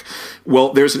Bulk.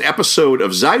 Well, there's an episode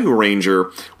of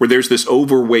Zyuranger where there's this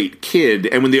overweight kid,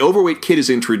 and when the overweight kid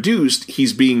is introduced,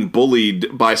 he's being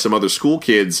bullied by some other school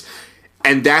kids.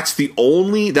 And that's the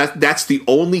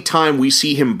only time we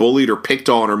see him bullied or picked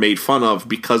on or made fun of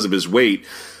because of his weight.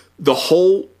 The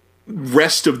whole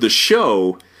rest of the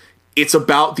show, it's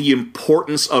about the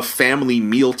importance of family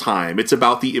mealtime. It's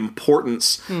about the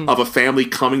importance of a family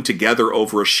coming together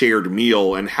over a shared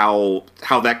meal, and how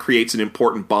that creates an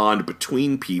important bond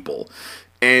between people.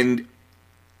 And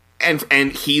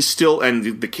he's still,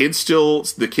 and the kid's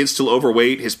still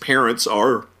overweight. His parents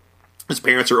are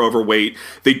overweight.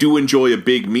 They do enjoy a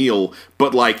big meal,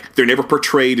 but like they're never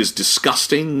portrayed as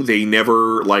disgusting. They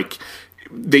never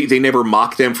they never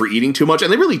mock them for eating too much,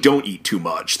 and they really don't eat too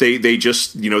much. They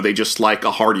just like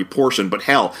a hearty portion. But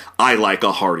hell, I like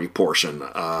a hearty portion.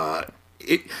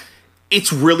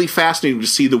 It's really fascinating to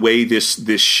see the way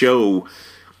this show,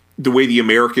 the way the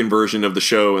American version of the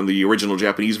show and the original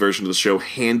Japanese version of the show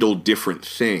handle different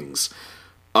things.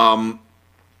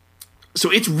 So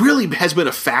it really has been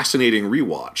a fascinating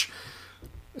rewatch.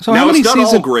 So now, how many it's not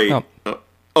seasons? all great. Yeah.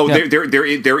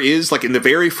 There is, like in the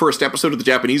very first episode of the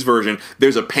Japanese version,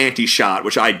 there's a panty shot,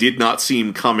 which I did not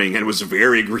see coming and was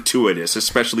very gratuitous,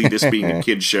 especially this being a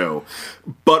kid's show.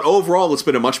 But overall, it's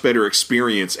been a much better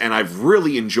experience, and I've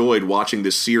really enjoyed watching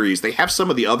this series. They have some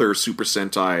of the other Super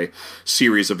Sentai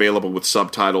series available with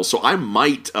subtitles, so I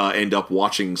might end up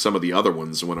watching some of the other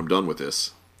ones when I'm done with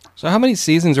this. So how many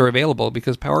seasons are available?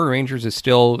 Because Power Rangers is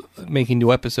still making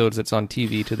new episodes that's on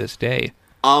TV to this day.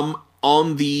 On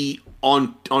the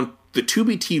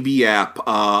Tubi TV app,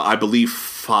 I believe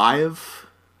 5.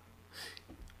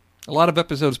 A lot of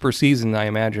episodes per season, I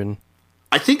imagine.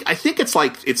 I think it's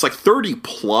like 30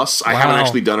 plus. I haven't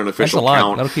actually done an official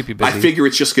count. That'll keep you busy. I figure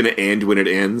it's just going to end when it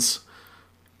ends.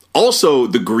 Also,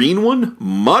 the green one,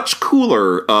 much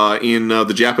cooler in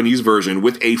the Japanese version,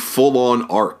 with a full-on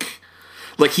arc.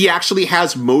 Like, he actually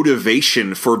has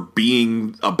motivation for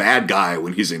being a bad guy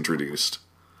when he's introduced.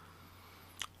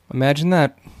 Imagine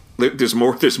that. There's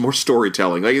more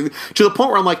storytelling, like, to the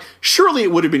point where I'm like, surely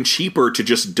it would have been cheaper to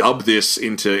just dub this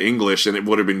into English, and it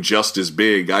would have been just as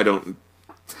big. I don't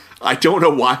know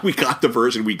why we got the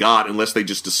version we got, unless they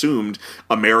just assumed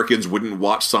Americans wouldn't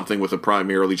watch something with a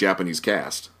primarily Japanese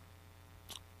cast.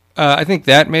 I think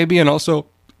that maybe, and also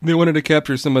they wanted to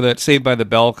capture some of that Saved by the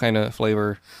Bell kind of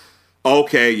flavor.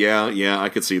 Okay, yeah, I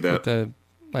could see that. With the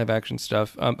live action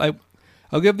stuff.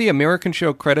 I'll give the American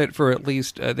show credit for at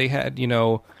least they had,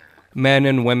 men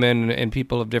and women and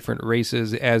people of different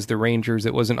races as the Rangers.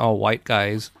 It wasn't all white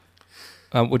guys,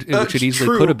 which it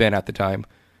easily could have been at the time.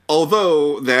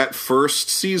 Although that first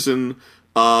season,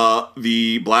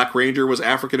 the Black Ranger was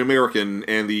African American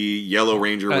and the Yellow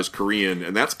Ranger was Korean,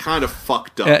 and that's kind of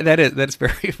fucked up. That's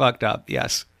very fucked up.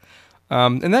 Yes.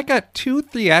 And that got 2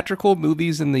 theatrical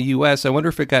movies in the U.S. I wonder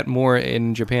if it got more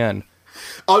in Japan.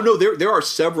 Oh no, there are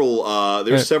several.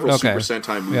 There's several okay. Super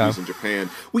Sentai movies in Japan.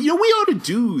 Well, we ought to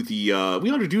do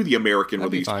the American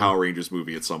released Power Rangers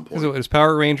movie at some point. It was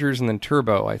Power Rangers and then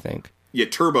Turbo, I think. Yeah,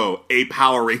 Turbo, a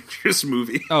Power Rangers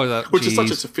movie. Oh, which is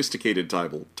such a sophisticated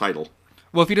title.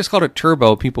 Well, if you just called it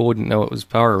Turbo, people wouldn't know it was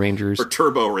Power Rangers. Or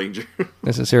Turbo Ranger.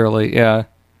 Necessarily, yeah.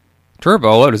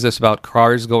 Turbo, what is this about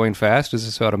cars going fast? Is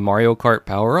this about a Mario Kart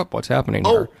power-up? What's happening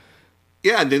here?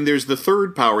 Yeah, and then there's the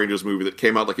third Power Rangers movie that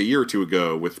came out like a year or two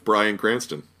ago with Bryan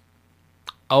Cranston.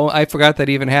 Oh, I forgot that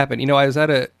even happened. I was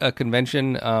at a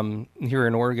convention here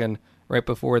in Oregon right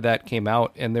before that came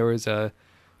out, and there was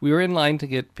we were in line to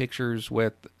get pictures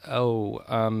with,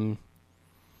 some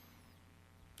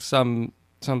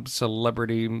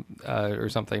celebrity or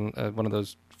something, one of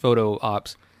those photo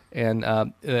ops, and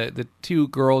the 2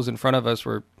 girls in front of us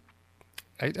were,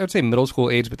 I would say middle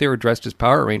school age, but they were dressed as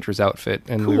Power Rangers outfit,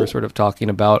 and we were sort of talking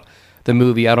about the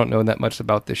movie. I don't know that much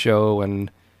about the show,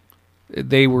 and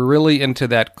they were really into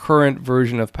that current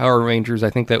version of Power Rangers.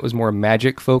 I think that was more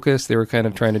magic focused. They were kind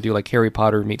of trying to do like Harry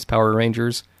Potter meets Power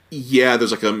Rangers. Yeah,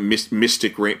 there's like a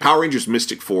Mystic Power Rangers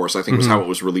Mystic Force, I think was how it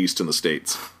was released in the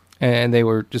States. And they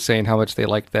were just saying how much they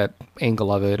liked that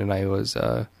angle of it, and I was,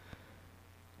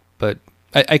 but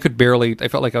I could barely, I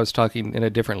felt like I was talking in a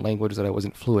different language that I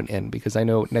wasn't fluent in, because I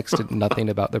know next to nothing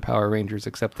about the Power Rangers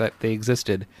except that they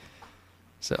existed.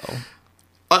 So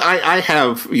I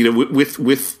have,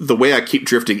 with the way I keep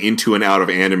drifting into and out of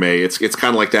anime, it's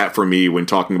kind of like that for me when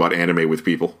talking about anime with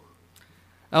people.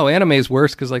 Oh, anime is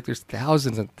worse because like there's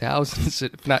thousands and thousands,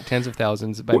 if not tens of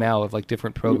thousands by now, of like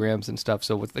different programs and stuff.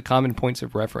 So with the common points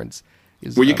of reference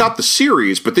is, well, you got the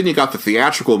series, but then you got the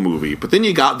theatrical movie, but then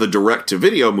you got the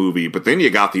direct-to-video movie, but then you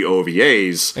got the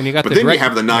OVAs, and you got but then you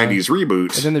have the 90s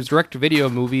reboot. And then there's direct-to-video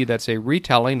movie that's a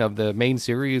retelling of the main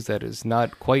series that is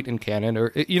not quite in canon,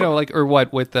 or or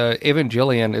what with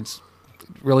Evangelion, it's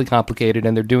really complicated,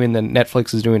 and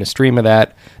Netflix is doing a stream of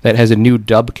that has a new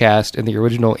dub cast, and the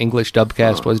original English dub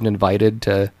cast wasn't invited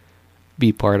to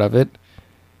be part of it.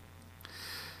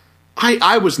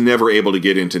 I was never able to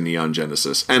get into Neon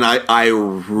Genesis, and I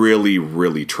really,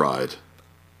 really tried.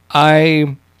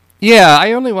 I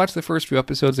only watched the first few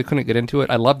episodes. I couldn't get into it.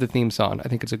 I love the theme song. I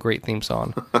think it's a great theme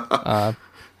song.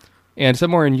 And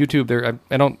somewhere in YouTube,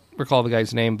 I don't recall the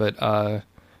guy's name, but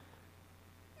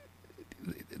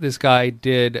this guy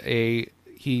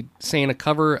he sang a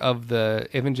cover of the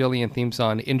Evangelion theme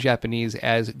song in Japanese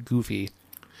as Goofy.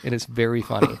 It is very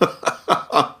funny.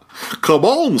 Come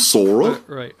on, Sora.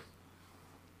 Right.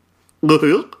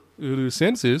 The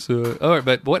senses. All right,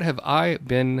 but what have I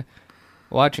been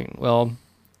watching? Well,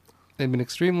 I've been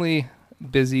extremely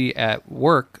busy at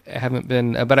work. I haven't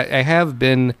been, but I have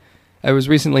been. I was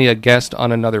recently a guest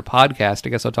on another podcast. I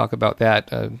guess I'll talk about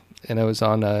that. And I was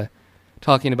on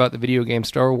talking about the video game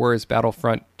Star Wars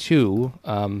Battlefront 2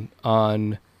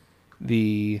 on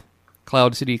the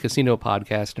Cloud City Casino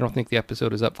podcast. I don't think the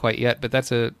episode is up quite yet, but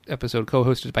that's an episode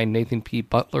co-hosted by Nathan P.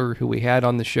 Butler, who we had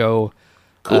on the show.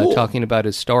 Cool. Talking about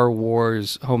his Star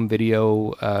Wars home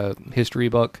video history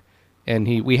book, and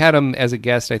we had him as a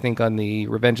guest, I think, on the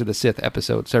Revenge of the Sith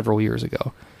episode several years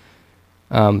ago.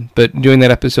 But doing that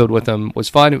episode with him was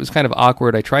fun. It was kind of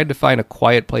awkward. I tried to find a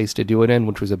quiet place to do it in,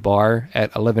 which was a bar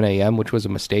at 11 a.m., which was a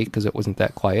mistake because it wasn't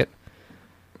that quiet.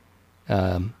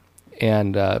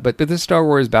 But this Star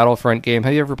Wars Battlefront game,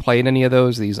 have you ever played any of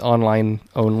those? These online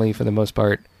only for the most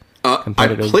part. I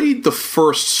played the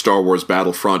first Star Wars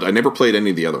Battlefront. I never played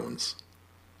any of the other ones.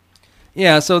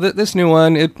 Yeah, so this new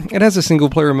one, it has a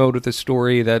single-player mode with a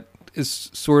story that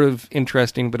is sort of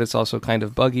interesting, but it's also kind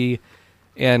of buggy.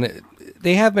 And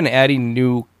they have been adding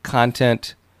new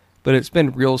content, but it's been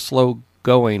real slow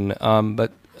going.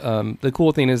 But the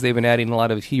cool thing is they've been adding a lot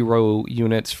of hero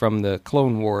units from the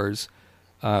Clone Wars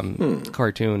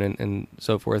cartoon and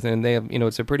so forth. And they have,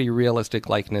 it's a pretty realistic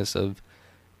likeness of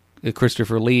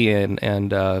Christopher Lee and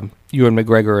Ewan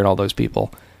McGregor and all those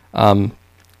people. And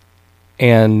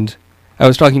I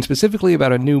was talking specifically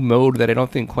about a new mode that I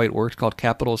don't think quite works called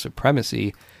Capital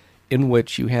Supremacy, in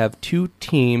which you have 2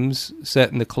 teams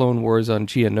set in the Clone Wars on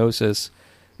Geonosis,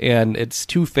 and it's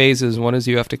 2 phases. One is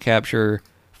you have to capture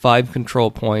 5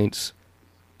 control points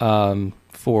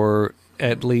for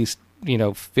at least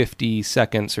 50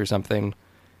 seconds or something.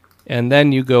 And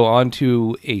then you go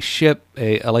onto a ship,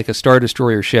 like a Star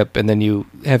Destroyer ship, and then you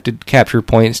have to capture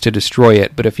points to destroy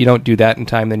it. But if you don't do that in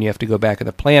time, then you have to go back to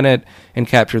the planet and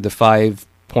capture the 5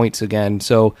 points again.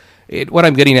 So what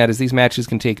I'm getting at is these matches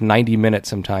can take 90 minutes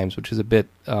sometimes, which is a bit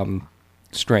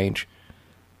strange.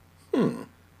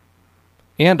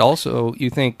 And also, you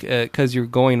think, because you're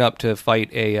going up to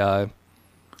fight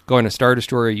going to Star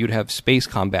Destroyer, you'd have space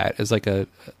combat as like a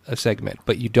segment,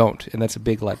 but you don't, and that's a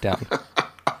big letdown.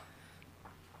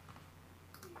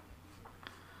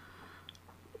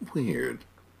 Weird.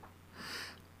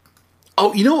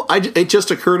 Oh, it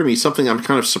just occurred to me something I'm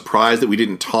kind of surprised that we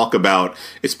didn't talk about,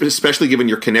 especially given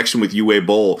your connection with Uwe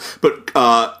Boll. But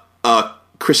Kristana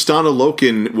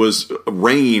Loken was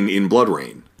Rain in Blood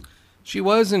Rain. She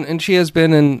was, and she has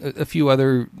been in a few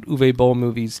other Uwe Boll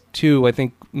movies, too. I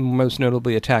think most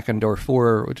notably Attack on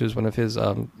Darfur, which is one of his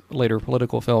later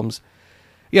political films.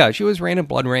 Yeah, she was Rain in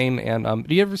Blood Rain, and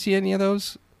do you ever see any of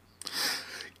those?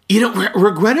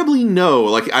 Regrettably, no.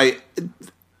 Like,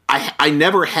 I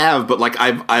never have, but like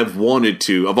I've wanted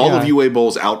to. Of all of Uwe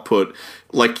Boll's output,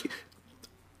 the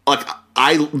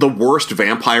worst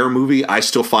vampire movie I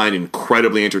still find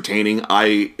incredibly entertaining.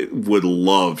 I would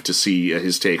love to see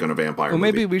his take on a vampire movie.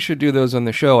 Maybe we should do those on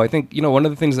the show. I think, one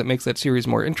of the things that makes that series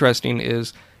more interesting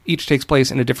is each takes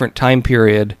place in a different time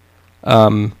period.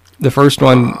 The first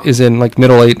one is in like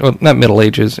not Middle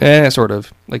Ages, sort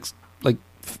of like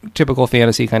typical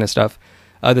fantasy kind of stuff.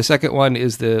 The second one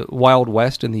is the Wild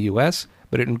West in the U.S.,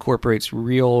 but it incorporates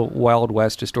real Wild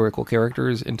West historical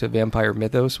characters into vampire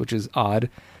mythos, which is odd.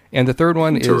 And the third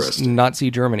one is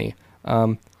Nazi Germany.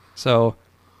 But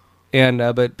Kristana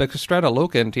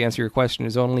Loken, to answer your question,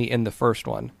 is only in the first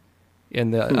one.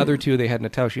 In the other two, they had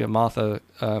Natasha Matha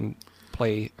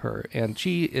play her, and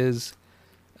she is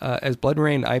as Blood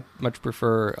Rain. I much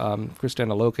prefer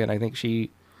Kristana Loken. I think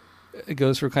she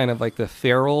goes for kind of like the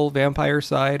feral vampire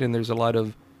side, and there's a lot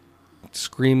of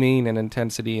screaming and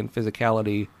intensity and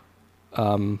physicality.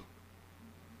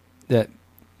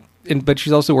 But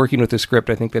she's also working with a script,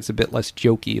 I think, that's a bit less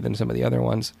jokey than some of the other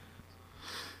ones.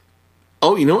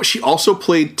 Oh, you know what? She also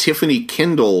played Tiffany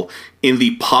Kendall in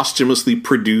the posthumously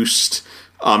produced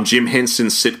Jim Henson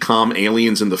sitcom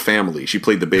Aliens in the Family. She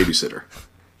played the babysitter.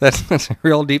 That's a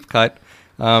real deep cut.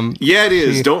 Yeah, it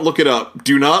is. Don't look it up.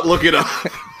 Do not look it up.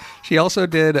 She also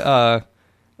did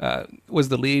was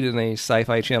the lead in a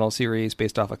Sci-Fi Channel series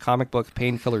based off a comic book,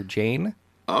 Painkiller Jane.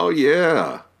 Oh,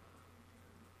 yeah.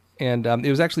 And it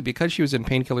was actually because she was in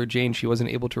Painkiller Jane, she wasn't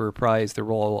able to reprise the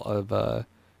role of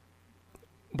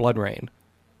Blood Rain.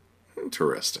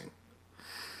 Interesting.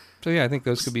 So yeah, I think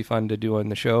those could be fun to do on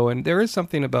the show. And there is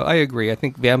something about, I agree, I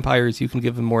think vampires, you can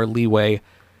give them more leeway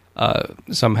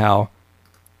somehow.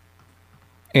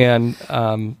 And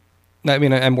I'm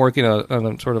working on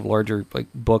a sort of larger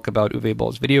book about Uwe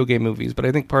Boll's video game movies, but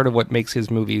I think part of what makes his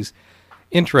movies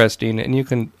interesting, and you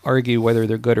can argue whether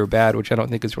they're good or bad, which I don't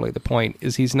think is really the point,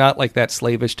 is he's not like that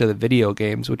slavish to the video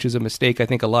games, which is a mistake I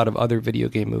think a lot of other video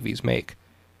game movies make.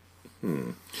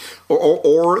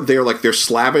 Or they're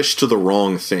slavish to the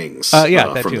wrong things.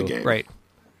 That from too, the game. right.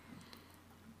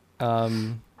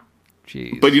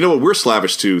 But you know what we're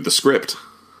slavish to? The script.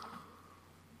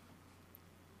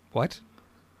 What?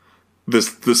 The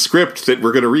script that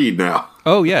we're going to read now.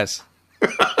 Oh, yes.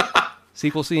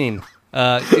 Sequel scene.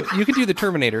 You could do the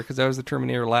Terminator, because that was the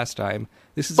Terminator last time.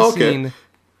 This is a scene...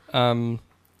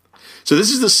 So this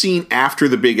is the scene after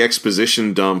the big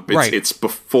exposition dump. Right. It's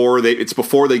before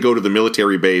they go to the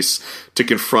military base to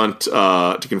confront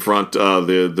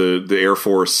the Air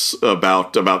Force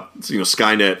about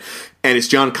Skynet, and it's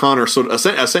John Connor. So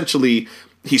essentially,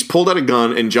 he's pulled out a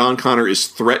gun, and John Connor is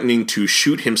threatening to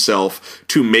shoot himself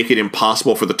to make it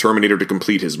impossible for the Terminator to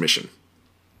complete his mission.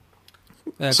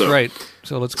 That's right.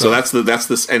 So let's go. So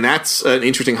that's an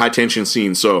interesting high tension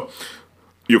scene. So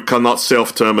you cannot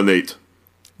self-terminate.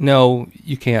 No,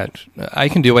 you can't. I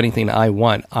can do anything I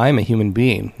want. I'm a human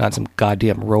being, not some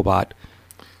goddamn robot.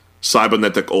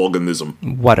 Cybernetic organism.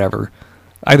 Whatever.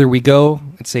 Either we go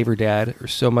and save her dad, or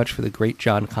so much for the great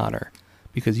John Connor.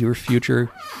 Because your future,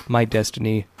 my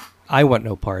destiny, I want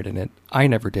no part in it. I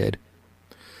never did.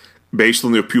 Based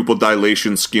on your pupil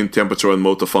dilation, skin temperature, and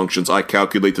motor functions, I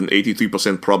calculate an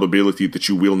 83% probability that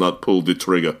you will not pull the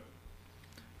trigger.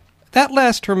 That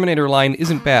last Terminator line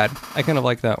isn't bad. I kind of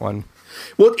like that one.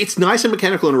 Well, it's nice and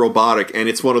mechanical and robotic, and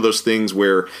it's one of those things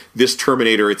where this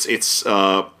Terminator, it's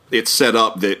set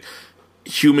up that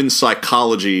human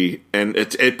psychology and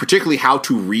particularly how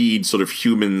to read sort of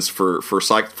humans for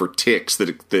tics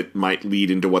that might lead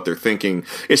into what they're thinking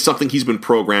is something he's been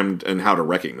programmed and how to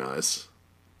recognize.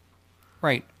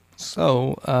 Right.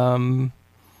 So,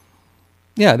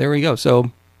 there we go.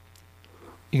 So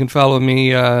you can follow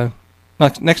me.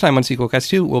 Next time on Sequelcast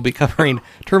 2, we'll be covering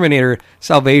Terminator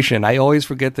Salvation. I always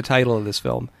forget the title of this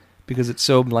film because it's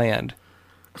so bland.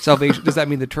 Salvation, does that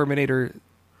mean the Terminator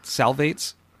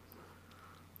salvates?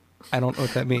 I don't know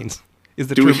what that means. Is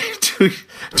the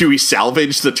do we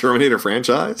salvage the Terminator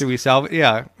franchise? Do we salvage?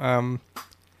 Yeah. How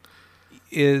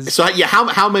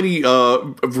many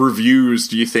reviews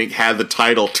do you think had the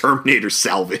title Terminator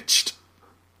salvaged?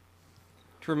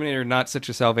 Terminator, not such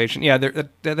a salvation. Yeah,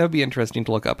 that would be interesting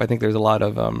to look up. I think there's a lot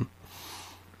of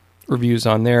reviews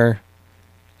on there.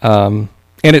 And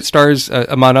it stars,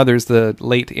 among others, the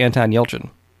late Anton Yelchin.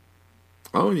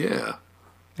 Oh, yeah.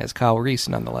 As Kyle Reese,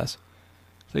 nonetheless.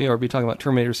 So, yeah, we'll be talking about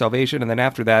Terminator Salvation, and then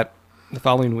after that, the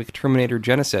following week, Terminator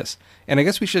Genesis. And I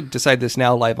guess we should decide this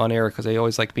now live on air, because I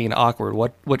always like being awkward.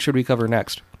 What should we cover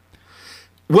next?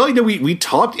 Well, we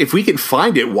talked, if we can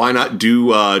find it, why not do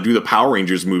the Power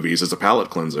Rangers movies as a palate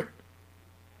cleanser?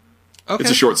 Okay.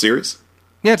 It's a short series.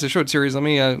 Yeah, it's a short series. Let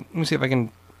me see if I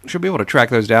can, should be able to track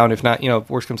those down. If not, if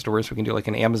worst comes to worst, we can do like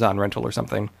an Amazon rental or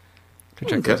something to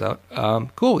check those out.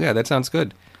 Cool, yeah, that sounds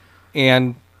good.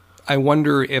 And I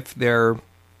wonder if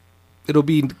it'll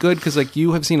be good, because like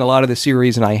you have seen a lot of the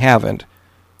series and I haven't.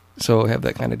 So I have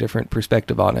that kind of different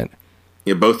perspective on it.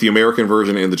 Yeah, both the American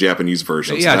version and the Japanese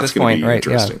version. Yeah, so that's going to be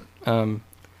interesting. Yeah.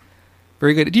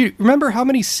 Very good. Do you remember how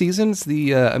many seasons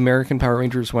the American Power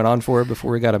Rangers went on for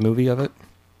before we got a movie of it?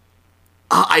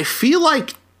 I feel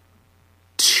like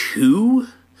 2.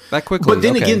 That quickly. But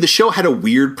then again, the show had a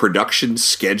weird production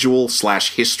schedule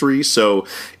 / history, so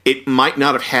it might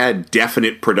not have had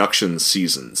definite production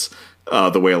seasons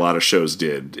the way a lot of shows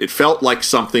did. It felt like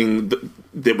something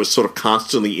that was sort of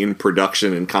constantly in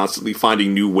production and constantly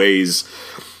finding new ways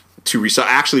to recycle.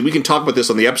 Actually, we can talk about this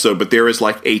on the episode, but there is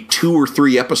like a 2 or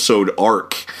 3 episode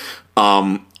arc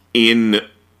in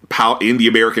the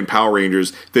American Power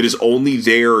Rangers that is only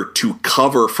there to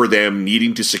cover for them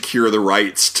needing to secure the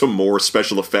rights to more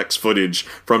special effects footage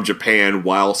from Japan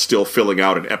while still filling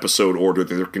out an episode order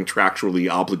that they're contractually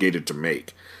obligated to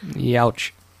make.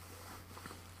 Youch.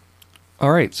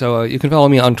 All right, so you can follow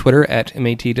me on Twitter at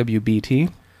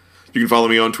MATWBT. You can follow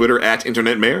me on Twitter at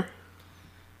InternetMayor.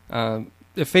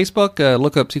 Facebook,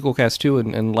 look up Sequelcast 2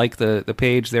 and like the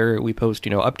page there. We post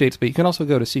updates, but you can also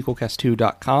go to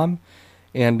sequelcast2.com.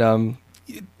 And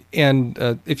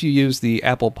if you use the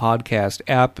Apple Podcast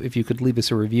app, if you could leave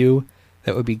us a review,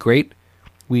 that would be great.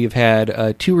 We've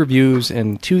had 2 reviews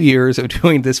in 2 years of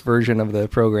doing this version of the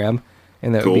program,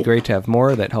 and that would be great to have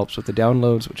more. That helps with the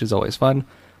downloads, which is always fun.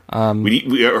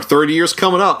 Our 30 years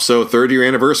coming up, so 30-year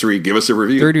anniversary. Give us a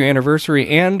review. 30-year anniversary,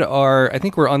 and I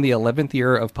think we're on the 11th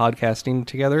year of podcasting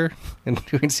together and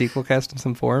doing Sequelcast in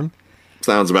some form.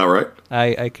 Sounds about right.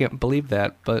 I can't believe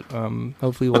that, but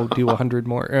hopefully we'll do 100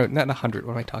 more. Not 100.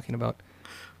 What am I talking about?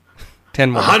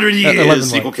 10 more. 100 years,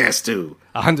 Sequelcast 2.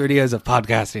 100 years of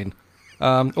podcasting.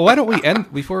 Why don't we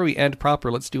end before we end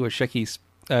proper? Let's do a Shecky.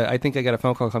 I think I got a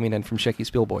phone call coming in from Shecky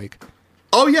Spielberg.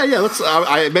 Oh yeah. Let's.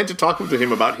 I meant to talk to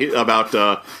him about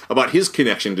his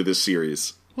connection to this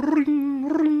series.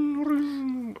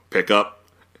 Pick up.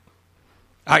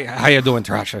 How you doing,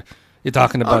 Trasher? You're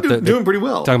talking about doing pretty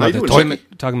well.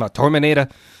 Talking about Terminator.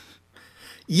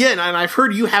 Yeah, and I've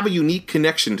heard you have a unique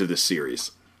connection to this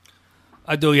series.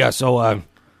 I do, yeah. So,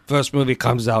 first movie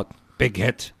comes out, big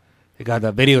hit. We got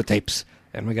the videotapes,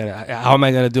 and how am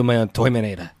I gonna do my own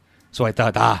Toyminator? So I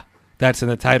thought, that's in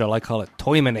the title. I call it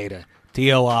Toyminator.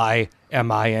 Toiminator.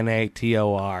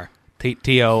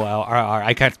 Torrr.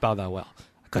 I can't spell that well.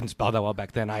 I couldn't spell that well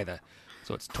back then either.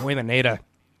 So it's Toyminator.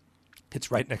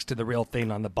 It's right next to the real thing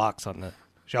on the box on the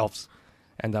shelves.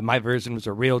 And my version was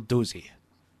a real doozy.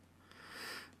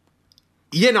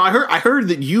 Yeah, no, I heard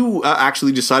that you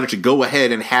actually decided to go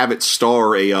ahead and have it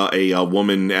star a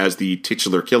woman as the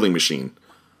titular killing machine.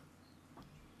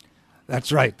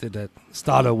 That's right. It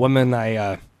starred a woman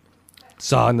I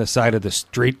saw on the side of the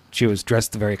street. She was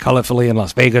dressed very colorfully in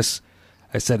Las Vegas.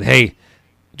 I said, hey,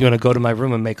 do you want to go to my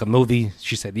room and make a movie?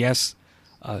 She said yes.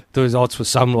 The results were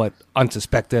somewhat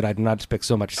unsuspected. I did not expect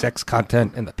so much sex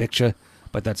content in the picture,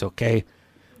 but that's okay.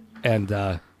 And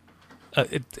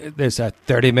there's a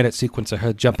 30-minute sequence of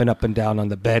her jumping up and down on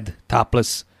the bed,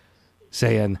 topless,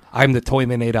 saying, I'm the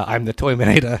Toyminator, I'm the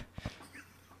Toyminator.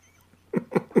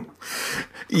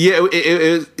 Yeah,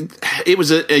 it was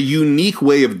a unique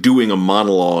way of doing a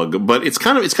monologue, but it's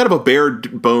kind of a bare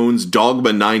bones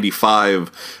Dogma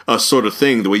 95 sort of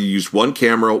thing. The way you use one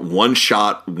camera, one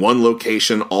shot, one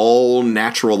location, all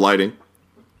natural lighting.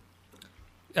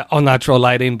 All natural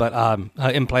lighting, but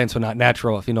implants were not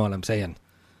natural, if you know what I'm saying.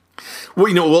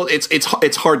 Well,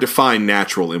 it's hard to find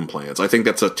natural implants. I think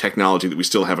that's a technology that we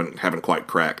still haven't quite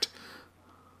cracked.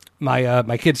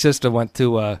 My kid sister went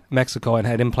to Mexico and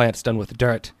had implants done with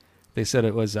dirt. They said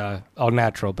it was all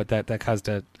natural, but that caused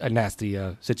a nasty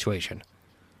situation.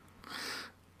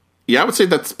 Yeah, I would say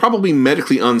that's probably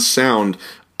medically unsound.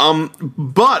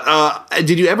 But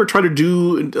did you ever try to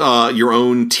do your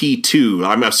own T2?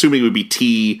 I'm assuming it would be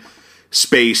T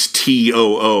space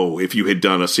TOO if you had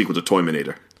done a sequel to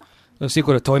Toyminator. The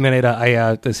sequel to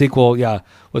Toyminator, the sequel,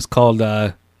 was called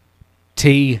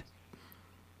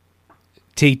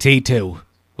TT2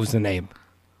 was the name.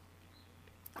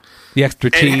 The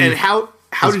extra T. And how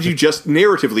did you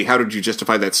narratively, how did you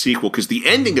justify that sequel? Because the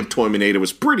ending of Toyminator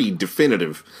was pretty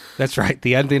definitive. That's right.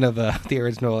 The ending of the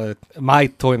original, my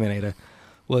Toyminator,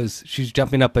 was she's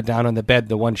jumping up and down on the bed,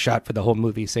 the one shot for the whole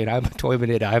movie, saying, I'm a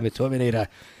Toyminator.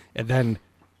 And then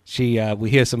we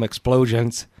hear some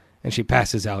explosions, and she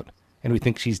passes out, and we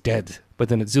think she's dead. But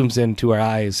then it zooms into her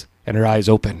eyes, and her eyes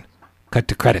open. Cut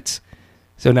to credits.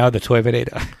 So now the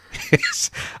Toyminator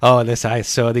is, I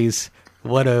saw these,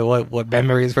 what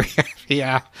memories were here?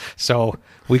 Yeah. So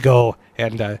we go,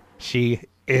 and she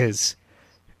is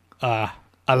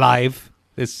alive.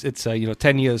 It's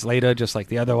 10 years later, just like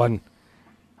the other one.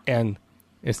 And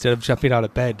instead of jumping out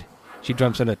of bed, she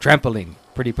jumps on a trampoline.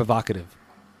 Pretty provocative.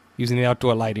 Using the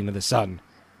outdoor lighting of the sun.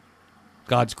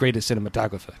 God's greatest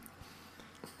cinematographer.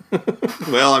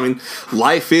 Well, I mean,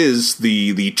 life is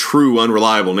the true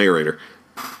unreliable narrator.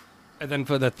 And then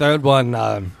for the third one,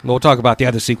 we'll talk about the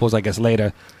other sequels, I guess,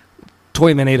 later.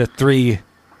 Toyminator 3,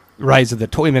 Rise of the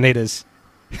Toyminators.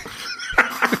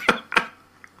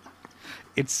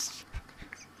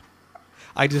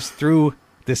 I just threw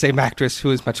the same actress,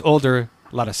 who is much older,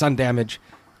 a lot of sun damage,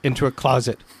 into a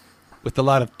closet with a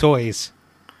lot of toys.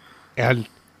 And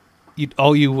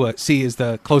all you see is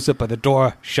the close-up of the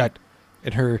door shut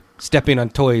and her stepping on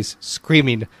toys,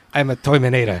 screaming, I'm a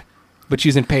Toyminator. But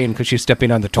she's in pain because she's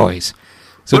stepping on the toys.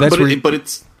 So that's where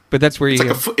it's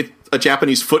like a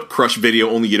Japanese foot crush video,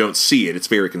 only you don't see it. It's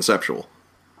very conceptual.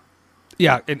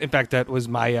 Yeah, in fact, that was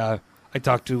my... I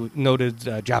talked to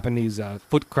noted Japanese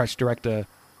foot crush director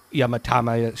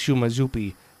Yamatama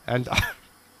Shumazupi, and,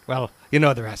 well, you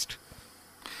know the rest.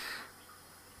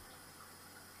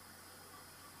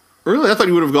 Really? I thought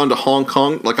you would have gone to Hong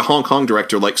Kong, like a Hong Kong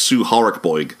director like Sue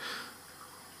Horrickboig.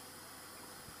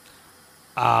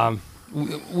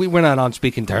 We're not on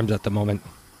speaking terms at the moment.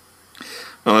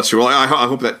 Oh, that's true. Well, I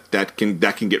hope that can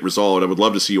get resolved. I would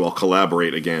love to see you all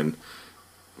collaborate again.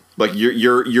 Like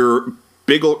your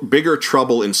bigger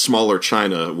trouble in smaller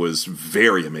China was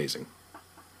very amazing.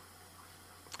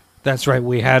 That's right.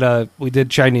 We did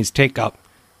Chinese takeout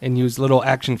and used little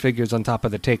action figures on top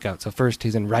of the takeout. So first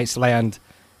he's in Rice Land,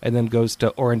 and then goes to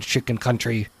Orange Chicken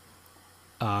Country.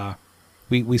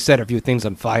 We set a few things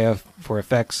on fire for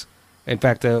effects. In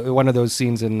fact, one of those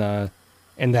scenes in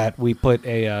that we put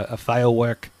a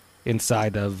firework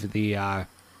inside of the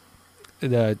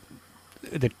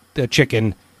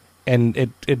chicken, and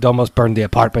it almost burned the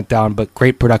apartment down. But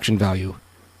great production value.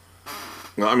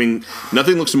 Well, I mean,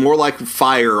 nothing looks more like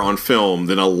fire on film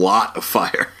than a lot of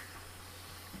fire.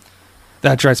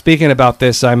 That's right. Speaking about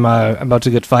this, I'm about to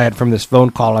get fired from this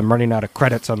phone call. I'm running out of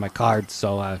credits on my card,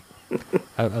 so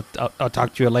I'll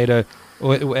talk to you later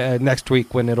next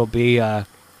week when it'll be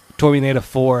Toyminator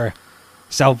 4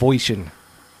 Salvation.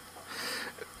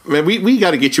 Man, we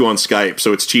got to get you on Skype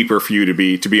so it's cheaper for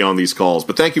you to be on these calls.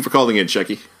 But thank you for calling in,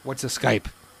 Shecky. What's a Skype?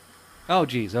 Oh,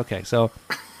 geez. Okay, so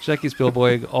Shecky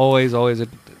Spielberg, always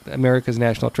America's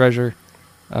national treasure.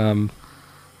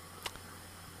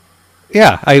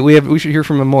 Yeah, we should hear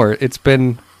from him more. It's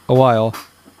been a while.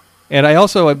 And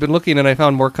I've been looking, and I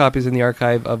found more copies in the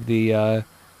archive of the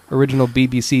original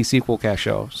BBC sequel cast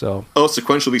show. So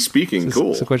sequentially speaking,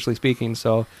 cool. Sequentially speaking,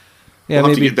 so yeah, we'll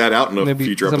have maybe to get that out in a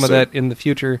future some episode. of that in the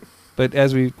future. But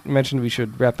as we mentioned, we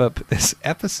should wrap up this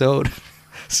episode.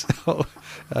 So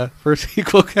for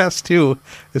sequel cast 2,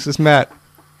 this is Matt.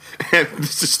 And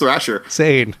this is Thrasher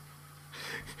saying,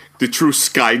 the true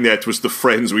Skynet was the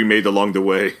friends we made along the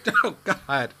way. Oh,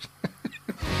 God.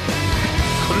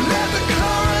 Let the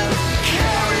car